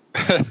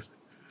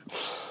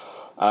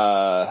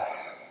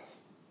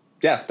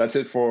 Yeah, that's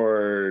it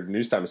for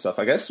news time and stuff.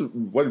 I guess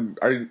what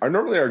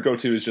normally our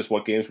go-to is just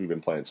what games we've been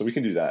playing, so we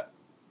can do that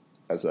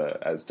as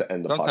to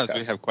end the Sometimes podcast.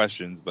 we have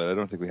questions, but I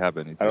don't think we have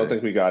any. I don't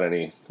think we got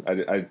any.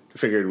 I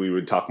figured we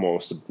would talk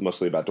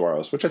mostly about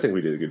Dwaros, which I think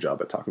we did a good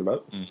job at talking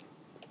about.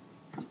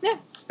 Yeah.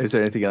 Is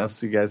there anything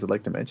else you guys would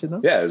like to mention, though?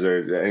 Yeah, is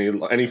there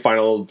any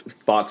final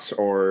thoughts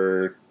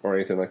or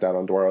anything like that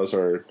on Dwaros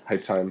or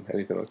Hype Time,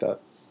 anything like that?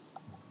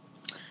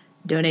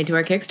 Donate to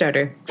our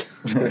Kickstarter.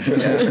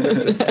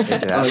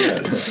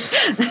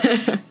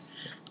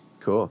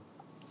 Cool.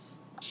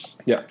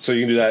 Yeah, so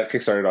you can do that at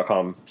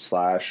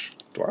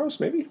Kickstarter.com/Dwaros,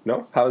 maybe?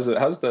 No? How does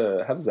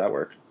that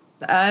work?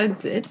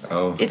 It's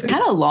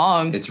kind of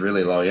long. It's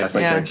really low. Yeah, it's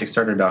like Yeah.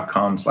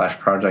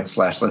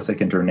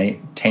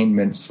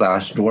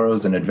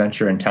 Kickstarter.com/project/Lithic/Entertainment/Dwaros and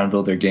Adventure and Town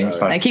Builder Games.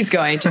 It keeps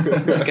going. Just go.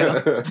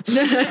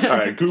 All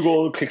right,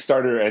 Google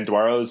Kickstarter and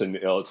Dwaros, and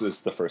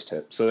it's the first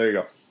hit. So there you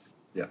go.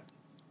 Yeah.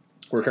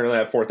 We're currently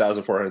at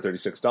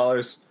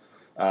 $4,436.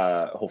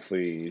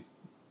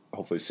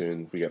 Hopefully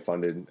soon we get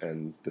funded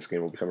and this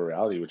game will become a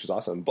reality, which is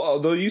awesome. But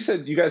although you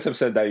guys have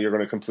said that you're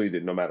going to complete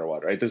it no matter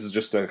what, right? This is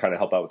just to kind of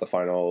help out with the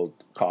final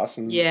costs.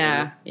 And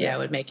Yeah, it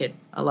would make it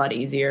a lot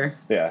easier.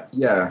 Yeah.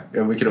 Yeah,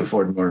 and we could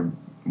afford more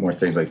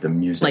things like the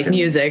music. Like and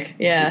music,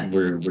 yeah.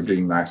 We're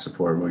doing Mac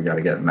support. We got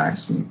to get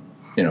Macs,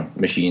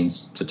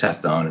 machines to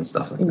test on and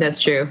stuff like that. That's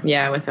true.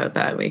 Yeah, without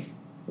that, I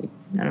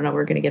don't know,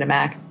 we're going to get a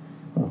Mac.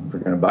 Well, we're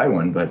going to buy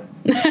one, but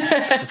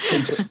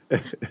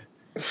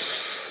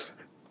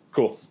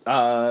Cool.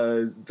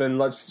 Then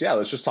let's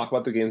just talk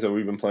about the games that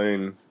we've been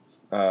playing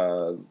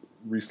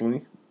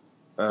recently.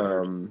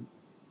 Brett,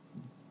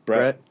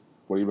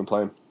 what have you been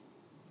playing?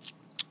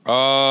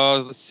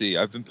 Let's see.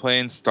 I've been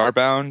playing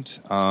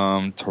Starbound,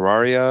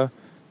 Terraria,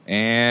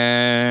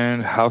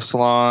 and House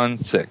Salon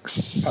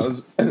 6. How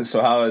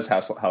is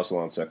House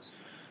Salon 6?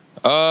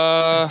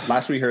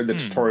 Last we heard the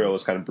tutorial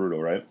was kind of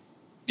brutal, right?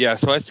 Yeah,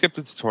 so I skipped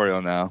the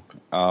tutorial now.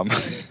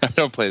 I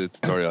don't play the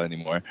tutorial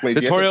anymore. Wait,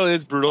 the tutorial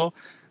is brutal,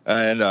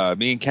 and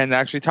me and Ken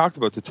actually talked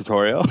about the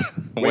tutorial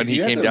when he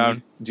came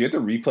down. Do you have to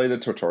replay the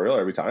tutorial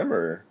every time,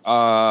 or?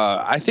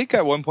 I think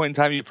at one point in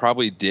time you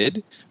probably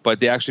did,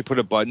 but they actually put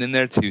a button in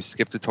there to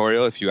skip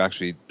tutorial if you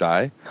actually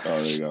die.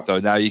 Oh, there you go. So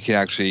now you can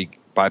actually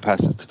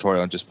bypass the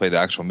tutorial and just play the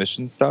actual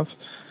mission stuff.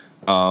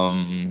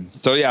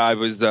 So yeah, I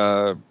was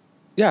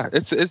Yeah,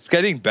 it's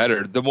getting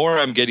better. The more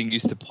I'm getting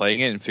used to playing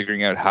it and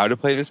figuring out how to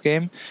play this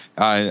game,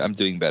 I'm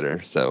doing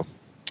better. So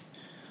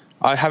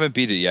I haven't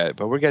beat it yet,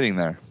 but we're getting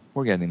there.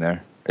 We're getting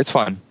there. It's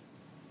fun.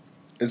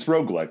 It's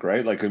roguelike,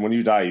 right? Like when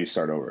you die, you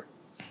start over.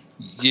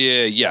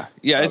 Yeah. Okay.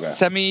 It's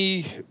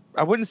semi.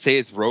 I wouldn't say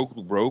it's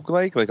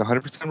roguelike, like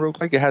 100%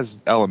 roguelike. It has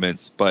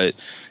elements, but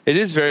it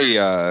is very.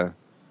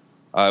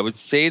 I would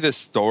say the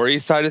story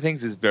side of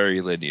things is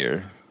very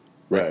linear.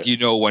 Right. You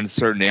know when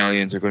certain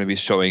aliens are going to be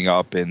showing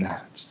up and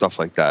stuff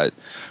like that.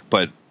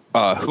 But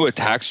who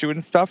attacks you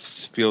and stuff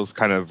feels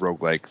kind of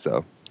roguelike,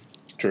 so.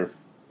 True.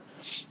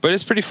 But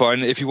it's pretty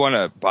fun. If you want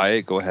to buy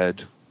it, go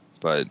ahead.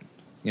 But,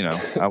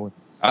 I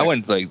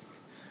wouldn't like,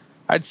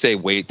 I'd say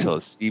wait till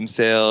a Steam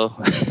sale.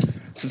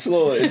 It's a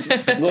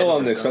little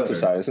on the expensive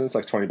side, isn't it? It's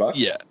like $20.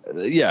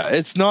 Yeah.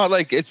 It's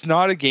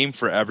not a game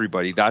for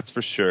everybody. That's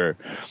for sure.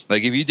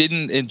 Like if you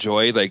didn't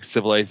enjoy like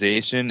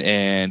Civilization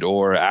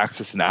or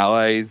Axis and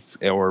Allies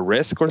or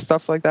Risk or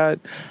stuff like that,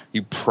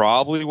 you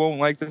probably won't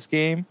like this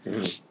game.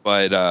 Mm.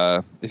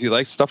 But if you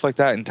like stuff like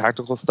that and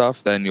tactical stuff,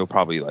 then you'll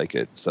probably like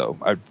it. So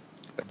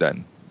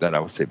then I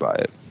would say buy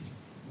it.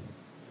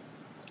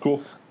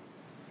 Cool.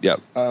 Yep.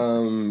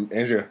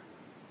 Andrea,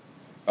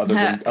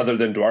 other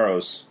than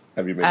Dwaros,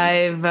 have you been?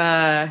 I've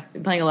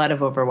been playing a lot of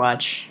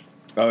Overwatch.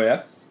 Oh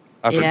yeah.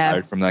 I've Yeah.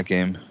 retired from that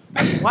game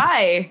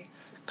Why?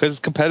 because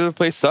competitive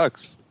play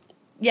sucks.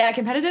 Yeah,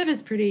 competitive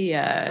is pretty.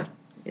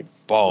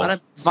 It's Balls. a lot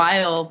of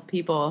vile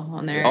people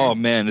on there. Oh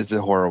man, is it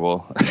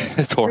horrible?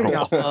 It's Pretty horrible.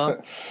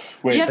 awful.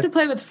 Wait, You have to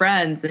play with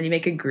friends, and you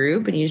make a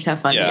group, and you just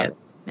have fun Yeah. together.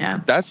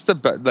 Yeah. That's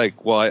the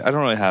well, I don't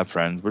really have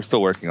friends. We're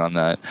still working on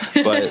that,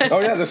 but. oh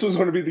yeah, this was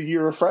going to be the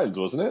year of friends,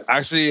 wasn't it?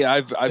 Actually,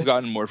 I've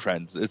gotten more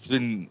friends. It's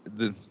been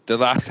the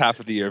last half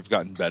of the year have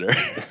gotten better.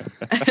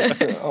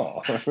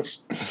 Oh.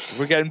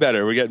 We're getting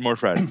better. We're getting more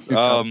friends.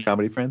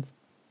 Comedy friends.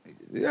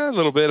 Yeah, a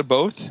little bit of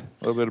both.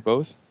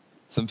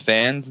 Some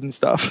fans and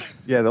stuff.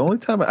 Yeah, the only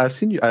time I've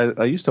seen you,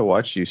 I used to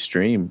watch you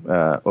stream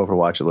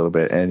Overwatch a little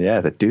bit, and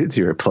yeah, the dudes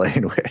you were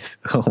playing with.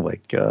 Oh my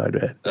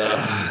god,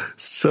 man,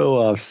 so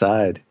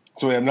offside.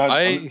 So wait, I'm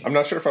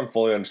not sure if I'm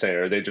fully understanding.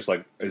 Are they just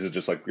like? Is it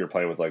just like you're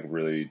playing with like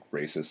really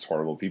racist,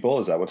 horrible people?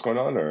 Is that what's going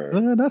on, or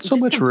Not so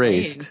just much complain.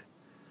 race.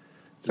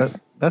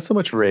 Not so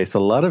much race. A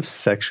lot of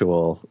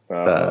sexual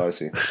I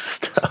see.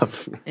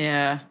 stuff.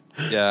 Yeah.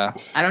 Yeah.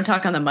 I don't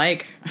talk on the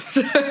mic.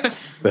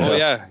 Oh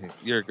yeah,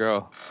 you're a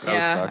girl. That would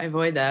yeah, suck. I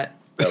avoid that.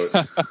 That was,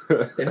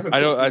 I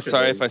don't. I'm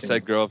sorry if I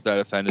said girl if that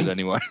offended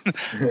anyone.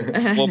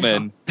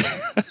 Woman.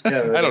 I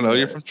don't know.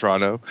 You're from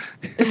Toronto.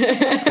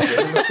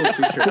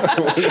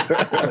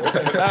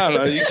 I don't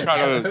know. You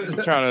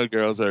Toronto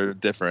girls are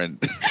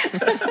different. They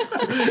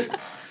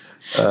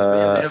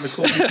have a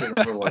cool feature in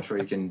Overwatch where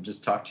you can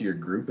just talk to your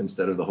group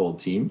instead of the whole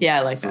team. Yeah,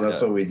 I like So that.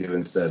 that's what we do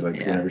instead. Like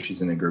Yeah. whenever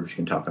she's in a group, she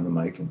can talk on the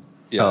mic. And,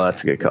 Yeah. Oh,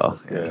 that's a good call.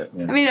 yeah.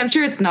 yeah. I mean, I'm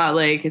sure it's not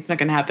going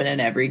to happen in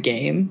every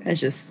game. It's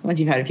just once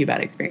you've had a few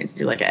bad experiences,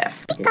 you're like,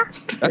 F.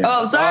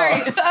 Oh,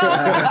 sorry.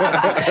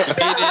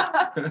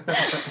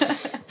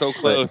 So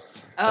close.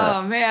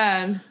 Oh,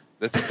 man.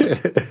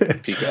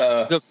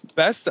 The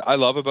best I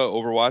love about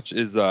Overwatch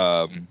is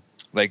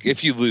like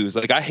if you lose,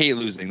 like I hate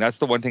losing. That's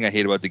the one thing I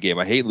hate about the game.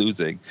 I hate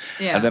losing.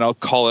 Yeah. And then I'll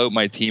call out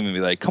my team and be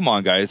like, "Come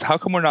on, guys, how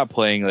come we're not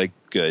playing like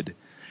good?"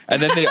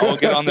 And then they all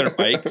get on their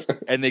bikes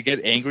and they get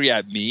angry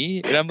at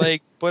me, and I'm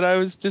like, "But I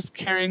was just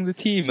carrying the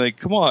team. Like,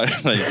 come on,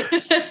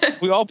 like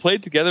we all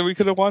played together. We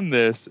could have won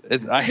this."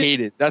 I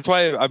hate it. That's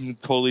why I'm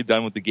totally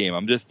done with the game.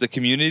 I'm just the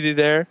community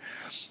there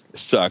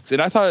sucks.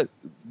 And I thought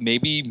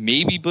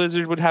maybe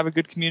Blizzard would have a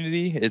good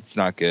community. It's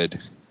not good.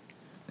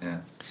 Yeah.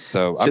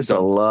 So It's I'm just a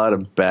done. lot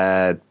of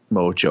bad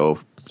mojo,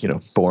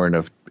 born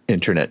of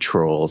internet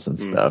trolls and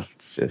stuff.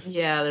 It's just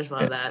Yeah, there's a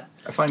lot of that.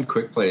 I find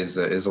quick play is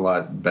a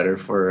lot better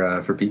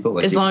for people.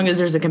 Like As you long can- as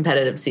there's a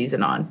competitive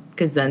season on,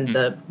 because then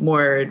the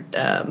more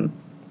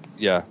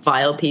Yeah.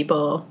 vile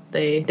people,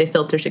 they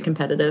filter to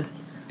competitive.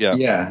 Yeah.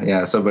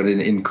 Yeah. So, but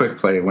in quick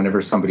play,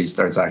 whenever somebody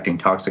starts acting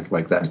toxic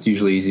like that, it's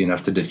usually easy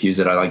enough to diffuse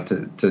it. I like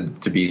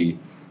to be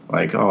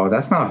like, oh,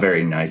 that's not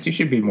very nice. You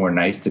should be more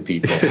nice to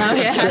people. Oh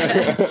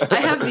yeah, I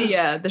have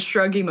the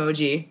shrug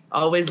emoji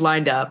always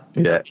lined up.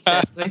 So Yeah. if he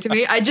says something to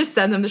me, I just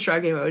send them the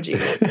shrug emoji.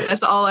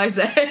 That's all I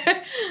say.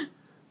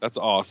 That's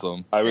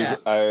awesome. I was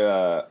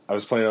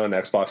playing on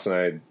Xbox and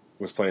I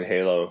was playing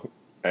Halo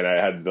and I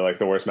had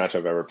the worst match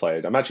I've ever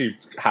played. I'm actually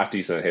half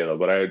decent at Halo,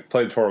 but I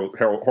played a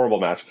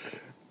horrible match.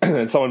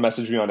 And someone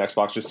messaged me on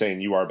Xbox just saying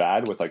you are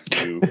bad with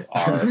you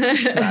are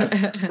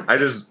bad. I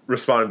just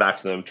responded back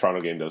to them,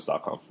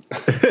 TorontoGameDevs.com.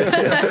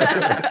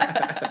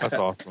 That's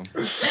awesome.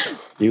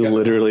 you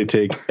literally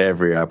take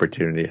every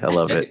opportunity. I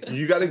love it.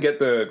 You got to get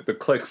the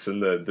clicks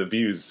and the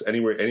views any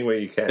way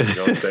you can. You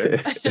know what I'm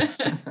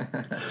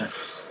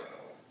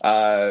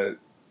saying?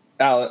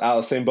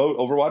 Alice, same boat.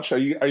 Overwatch.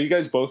 Are you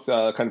guys both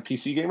kind of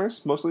PC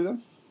gamers mostly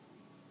then?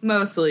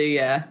 Mostly,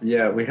 yeah.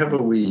 Yeah, we have a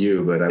Wii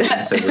U, but I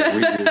wouldn't say we're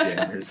Wii U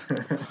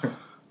gamers.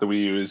 The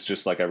Wii U is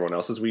just like everyone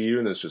else's Wii U,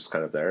 and it's just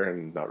kind of there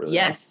and not really.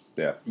 Yes.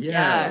 Yeah.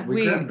 Yeah, we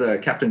we-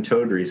 grabbed Captain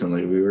Toad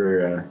recently. We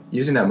were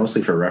using that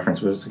mostly for reference,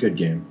 but it's a good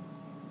game.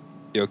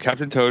 Yo,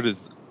 Captain Toad is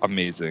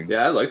amazing.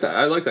 Yeah, I like that.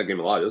 I like that game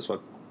a lot. It was fun.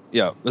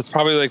 Yeah, that's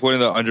probably like one of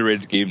the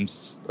underrated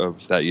games of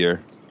that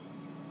year.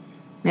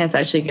 Yeah, it's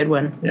actually a good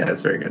one. Yeah,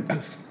 it's very good.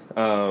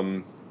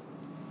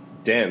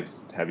 Dan,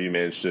 have you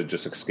managed to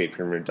just escape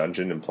from your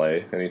dungeon and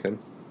play anything?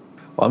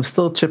 Well, I'm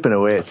still chipping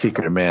away at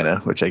Secret of Mana,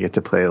 which I get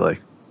to play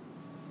like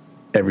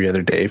every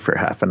other day for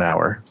half an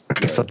hour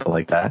or something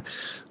like that.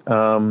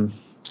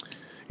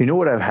 You know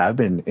what I have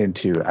been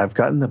into? I've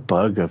gotten the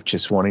bug of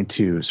just wanting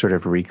to sort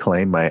of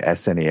reclaim my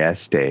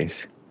SNES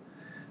days.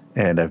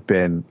 And I've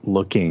been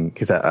looking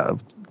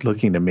I'm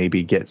looking to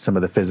maybe get some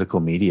of the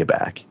physical media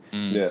back.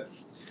 Yeah.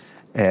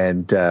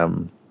 And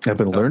I've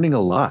been learning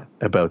a lot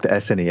about the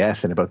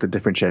SNES and about the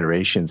different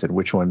generations and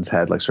which ones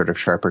had like sort of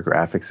sharper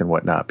graphics and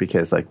whatnot.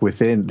 Because like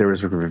within there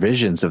was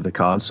revisions of the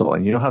console,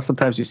 and you know how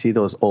sometimes you see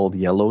those old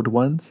yellowed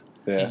ones.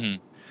 Yeah.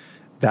 Mm-hmm.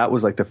 That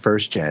was like the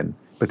first gen,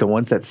 but the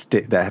ones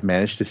that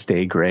managed to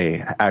stay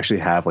gray actually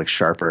have like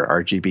sharper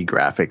RGB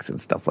graphics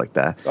and stuff like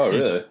that. Oh,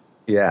 really?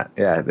 Yeah.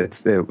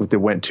 They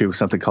went to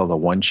something called a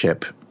one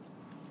chip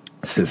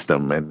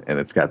system, and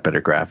it's got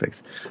better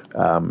graphics.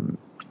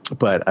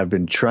 But I've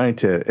been trying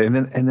to, and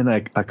then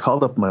I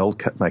called up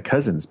my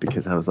cousins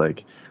because I was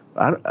like,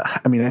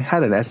 I mean, I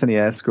had an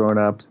SNES growing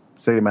up,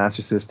 Sega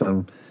Master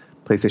System,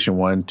 PlayStation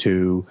 1,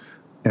 2,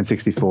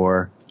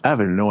 N64. I have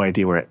no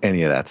idea where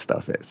any of that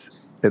stuff is.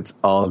 It's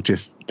all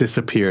just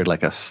disappeared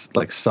like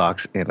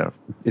socks in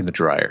the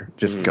dryer,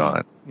 just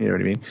gone. You know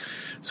what I mean?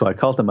 So I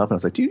called them up and I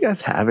was like, "Do you guys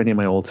have any of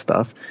my old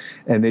stuff?"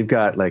 And they've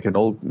got like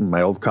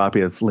my old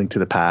copy of Link to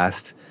the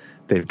Past.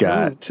 They've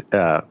got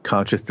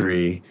Contra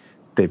 3.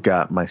 They've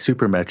got my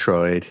Super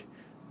Metroid.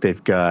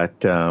 They've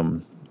got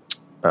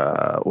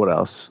what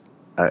else?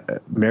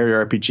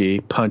 Mario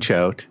RPG, Punch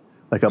Out.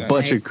 Like a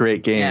bunch of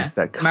great games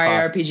that cost.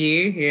 Mario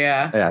RPG,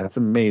 yeah. Yeah, that's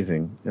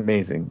amazing.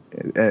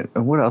 And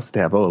what else did they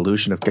have? Oh,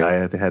 Illusion of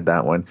Gaia. They had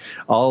that one.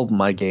 All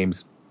my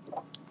games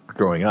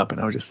growing up,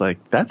 and I was just like,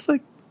 that's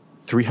like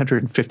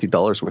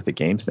 $350 worth of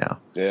games now.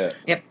 Yeah.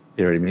 Yep.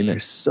 You know what I mean? They're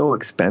so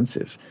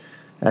expensive.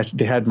 Actually,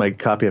 they had my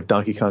copy of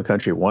Donkey Kong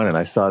Country 1, and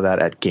I saw that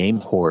at Game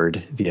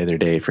Horde the other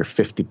day for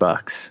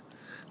 $50.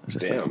 I was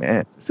just like,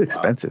 man, it's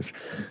expensive.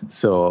 Wow.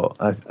 So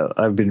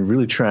I've been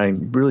really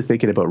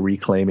thinking about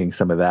reclaiming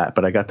some of that,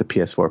 but I got the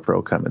PS4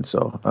 Pro coming,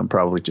 so I'm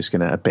probably just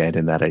going to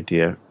abandon that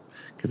idea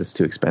because it's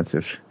too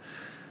expensive.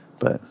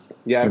 But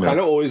yeah, I've kind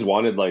of always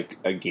wanted like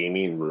a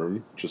gaming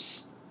room,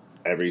 just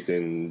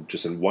everything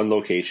just in one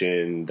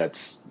location.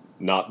 That's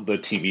not the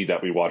TV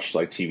that we watch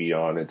like TV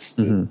on. It's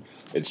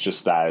it's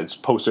just that it's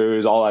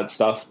posters, all that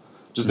stuff.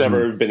 Just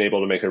never been able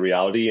to make a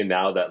reality, and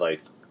now that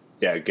like.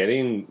 Yeah,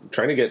 trying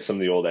to get some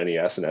of the old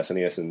NES and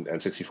SNES and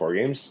N64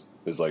 games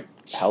is like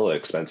hella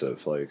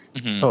expensive. Like,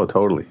 oh,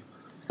 totally.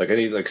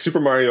 Like Super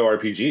Mario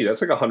RPG, that's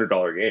like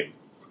 $100 game.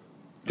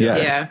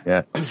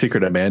 Yeah.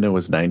 Secret of Mana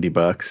was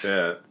 $90.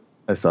 Yeah,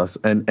 I saw,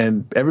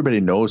 and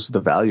everybody knows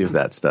the value of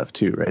that stuff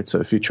too, right?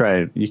 So if you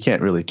try, you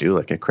can't really do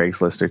like a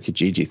Craigslist or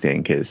Kijiji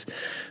thing because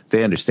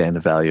they understand the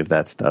value of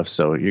that stuff.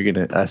 So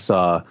I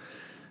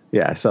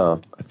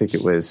think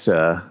it was.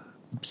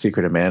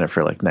 Secret of Mana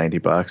for like $90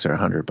 or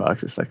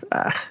 $100. It's like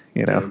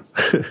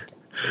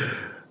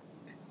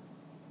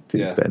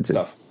too expensive.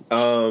 Stuff.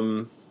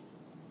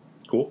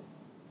 Cool.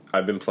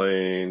 I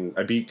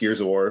beat Gears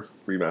of War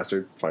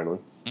Remastered finally.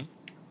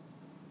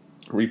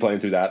 Replaying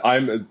through that.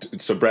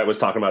 So Brett was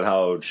talking about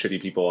how shitty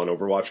people on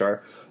Overwatch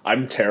are.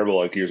 I'm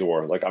terrible at Gears of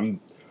War. Like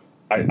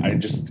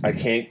I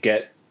can't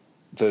get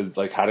the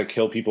like how to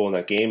kill people in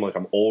that game. Like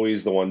I'm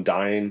always the one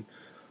dying.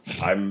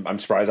 I'm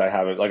surprised I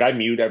haven't. Like I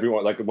mute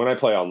everyone. Like when I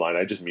play online,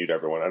 I just mute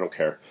everyone. I don't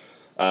care.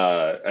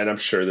 And I'm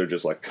sure they're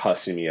just like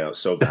cussing me out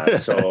so bad.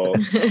 So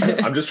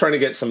I'm just trying to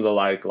get some of the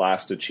like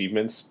last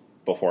achievements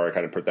before I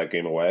kind of put that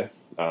game away.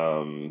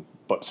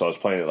 But so I was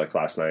playing it like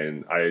last night,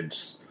 and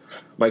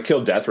my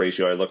kill death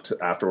ratio I looked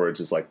afterwards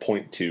is like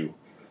 0.2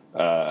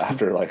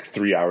 after like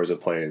 3 hours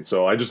of playing.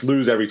 So I just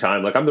lose every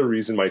time. Like I'm the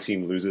reason my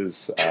team loses.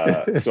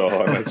 So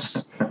I might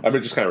just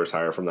kind of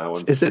retire from that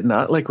one. Is it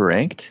not like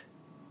ranked?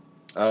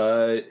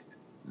 I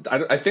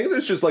think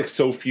there's just like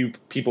so few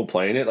people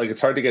playing it. Like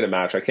it's hard to get a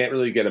match. I can't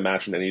really get a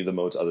match in any of the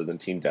modes other than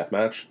Team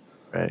Deathmatch.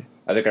 Right.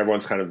 I think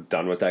everyone's kind of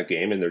done with that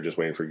game, and they're just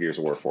waiting for Gears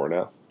of War 4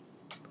 now.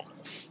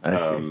 I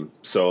see.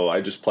 So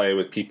I just play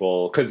with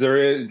people because there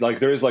is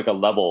like a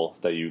level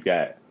that you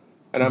get,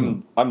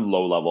 and I'm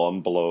low level. I'm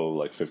below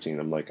like 15.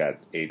 I'm like at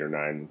 8 or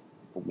 9,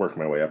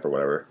 working my way up or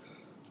whatever.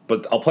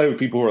 But I'll play with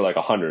people who are like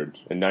 100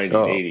 and 90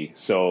 and 80.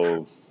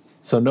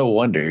 So no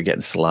wonder you're getting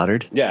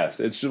slaughtered. Yeah,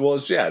 it's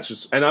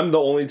just, and I'm the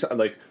only time.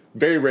 Like,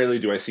 very rarely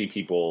do I see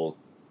people,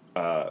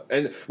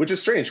 and which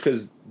is strange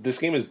because this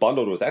game is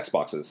bundled with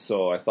Xboxes.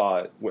 So I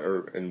thought,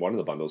 or in one of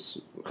the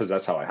bundles, because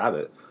that's how I have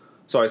it.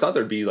 So I thought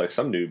there'd be like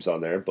some noobs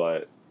on there,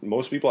 but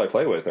most people I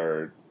play with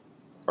are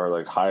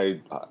like high,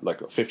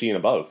 like 50 and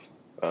above.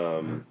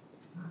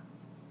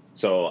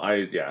 So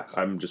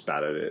I'm just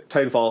bad at it.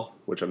 Titanfall,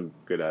 which I'm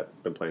good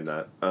at, been playing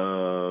that,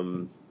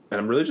 and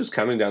I'm really just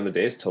counting down the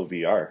days till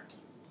VR.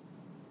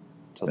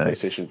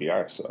 Nice. PlayStation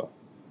VR, so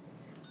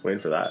waiting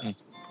for that.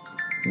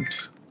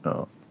 Oops.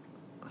 Oh.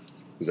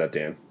 Is that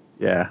Dan?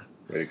 Yeah,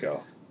 Way to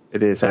go.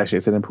 it is actually.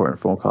 It's an important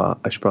phone call.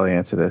 I should probably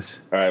answer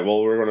this. All right,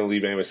 well, we're going to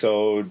leave anyway.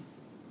 So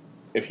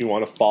if you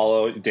want to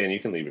follow, Dan, you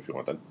can leave if you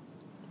want then.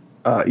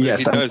 Yes,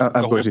 He does, I'm the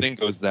whole going to. thing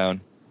goes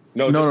down.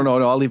 No, No.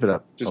 I'll leave it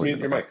up. Just I'll mute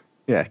leave it your up. mic.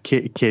 Yeah,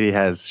 Katie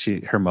has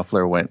her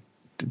muffler went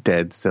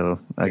dead, so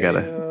I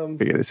gotta Damn.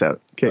 figure this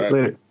out. Okay, All right.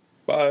 later.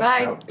 Bye.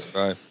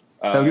 Bye.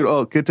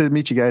 Right. Good to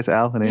meet you guys,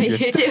 Al and Andrew.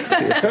 You too.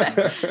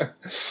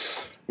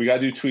 We got to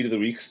do tweet of the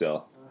week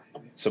still.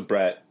 So,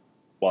 Brett,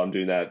 while I'm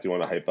doing that, do you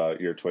want to hype out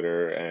your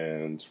Twitter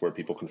and where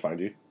people can find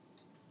you?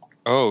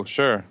 Oh,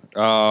 sure.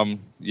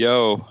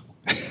 Yo.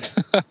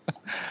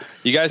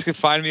 You guys can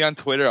find me on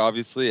Twitter,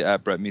 obviously,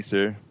 at Brett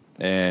Meeser.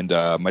 And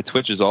my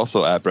Twitch is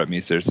also at Brett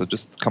Meeser. So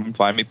just come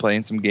find me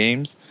playing some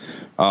games.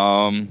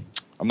 I'm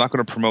not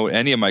going to promote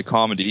any of my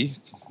comedy.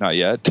 Not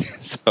yet.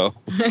 So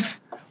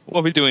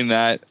we'll be doing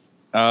that.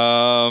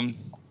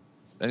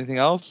 Anything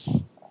else?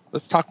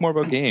 Let's talk more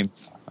about games.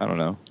 I don't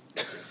know.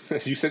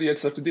 You said you had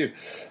stuff to do.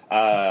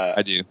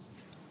 I do.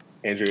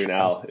 Andrew and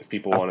Al, if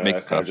people I'll want to make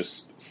kind stuff. of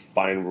just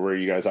find where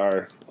you guys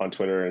are on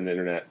Twitter and the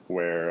internet,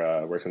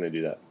 where can they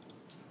do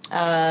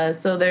that?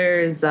 So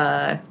there's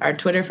our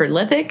Twitter for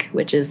Lithic,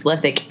 which is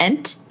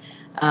LithicEnt.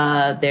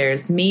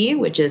 There's me,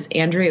 which is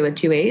Andrea with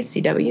 2 A's,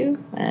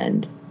 CW.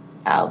 And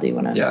Al, do you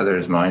want to? Yeah,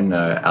 there's mine,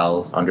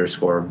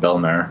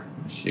 Al_Belmar.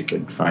 You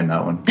could find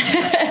that one.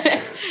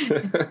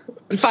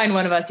 You find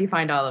one of us, you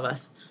find all of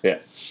us. Yeah.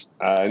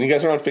 And you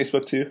guys are on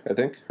Facebook too, I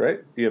think, right?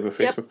 You have a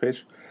Facebook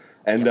page.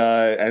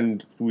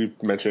 And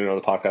we've mentioned it on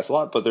the podcast a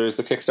lot, but there's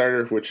the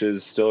Kickstarter, which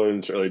is still in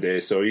its early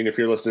days. So even if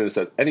you're listening to this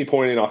at any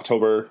point in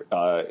October,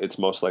 it's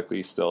most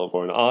likely still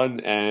going on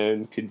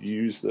and could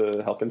use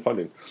the help in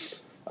funding.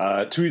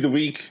 Tweet of the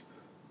week,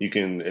 you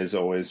can, as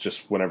always,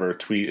 just whenever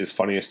tweet is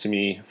funniest to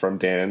me from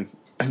Dan,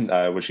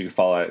 which you can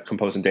follow at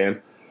Composing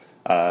Dan.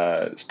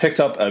 It's picked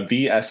up a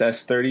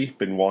VSS30,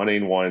 been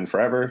wanting one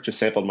forever, just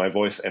sampled my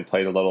voice and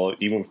played a little,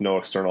 even with no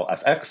external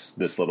FX.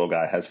 This little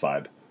guy has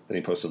vibe. And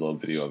he posted a little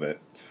video of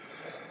it.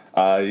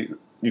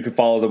 You can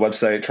follow the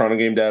website Toronto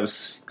Game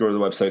Devs. Go to the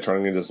website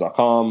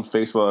torontogamedevs.com,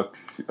 Facebook,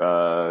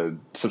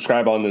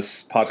 subscribe on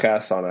this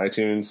podcast on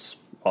iTunes,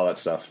 all that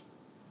stuff.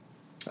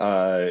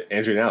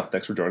 Andrew, now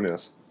thanks for joining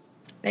us.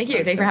 Thank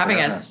you. Thanks for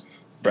having us.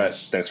 Brett,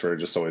 thanks for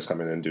just always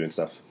coming in and doing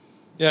stuff.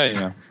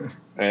 Yeah.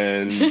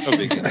 And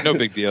No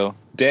big deal.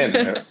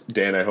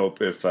 Dan, I hope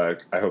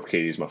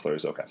Katie's muffler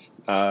is okay.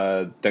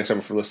 Thanks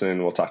everyone for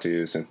listening. We'll talk to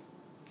you soon.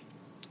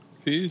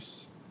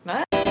 Peace.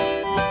 Bye.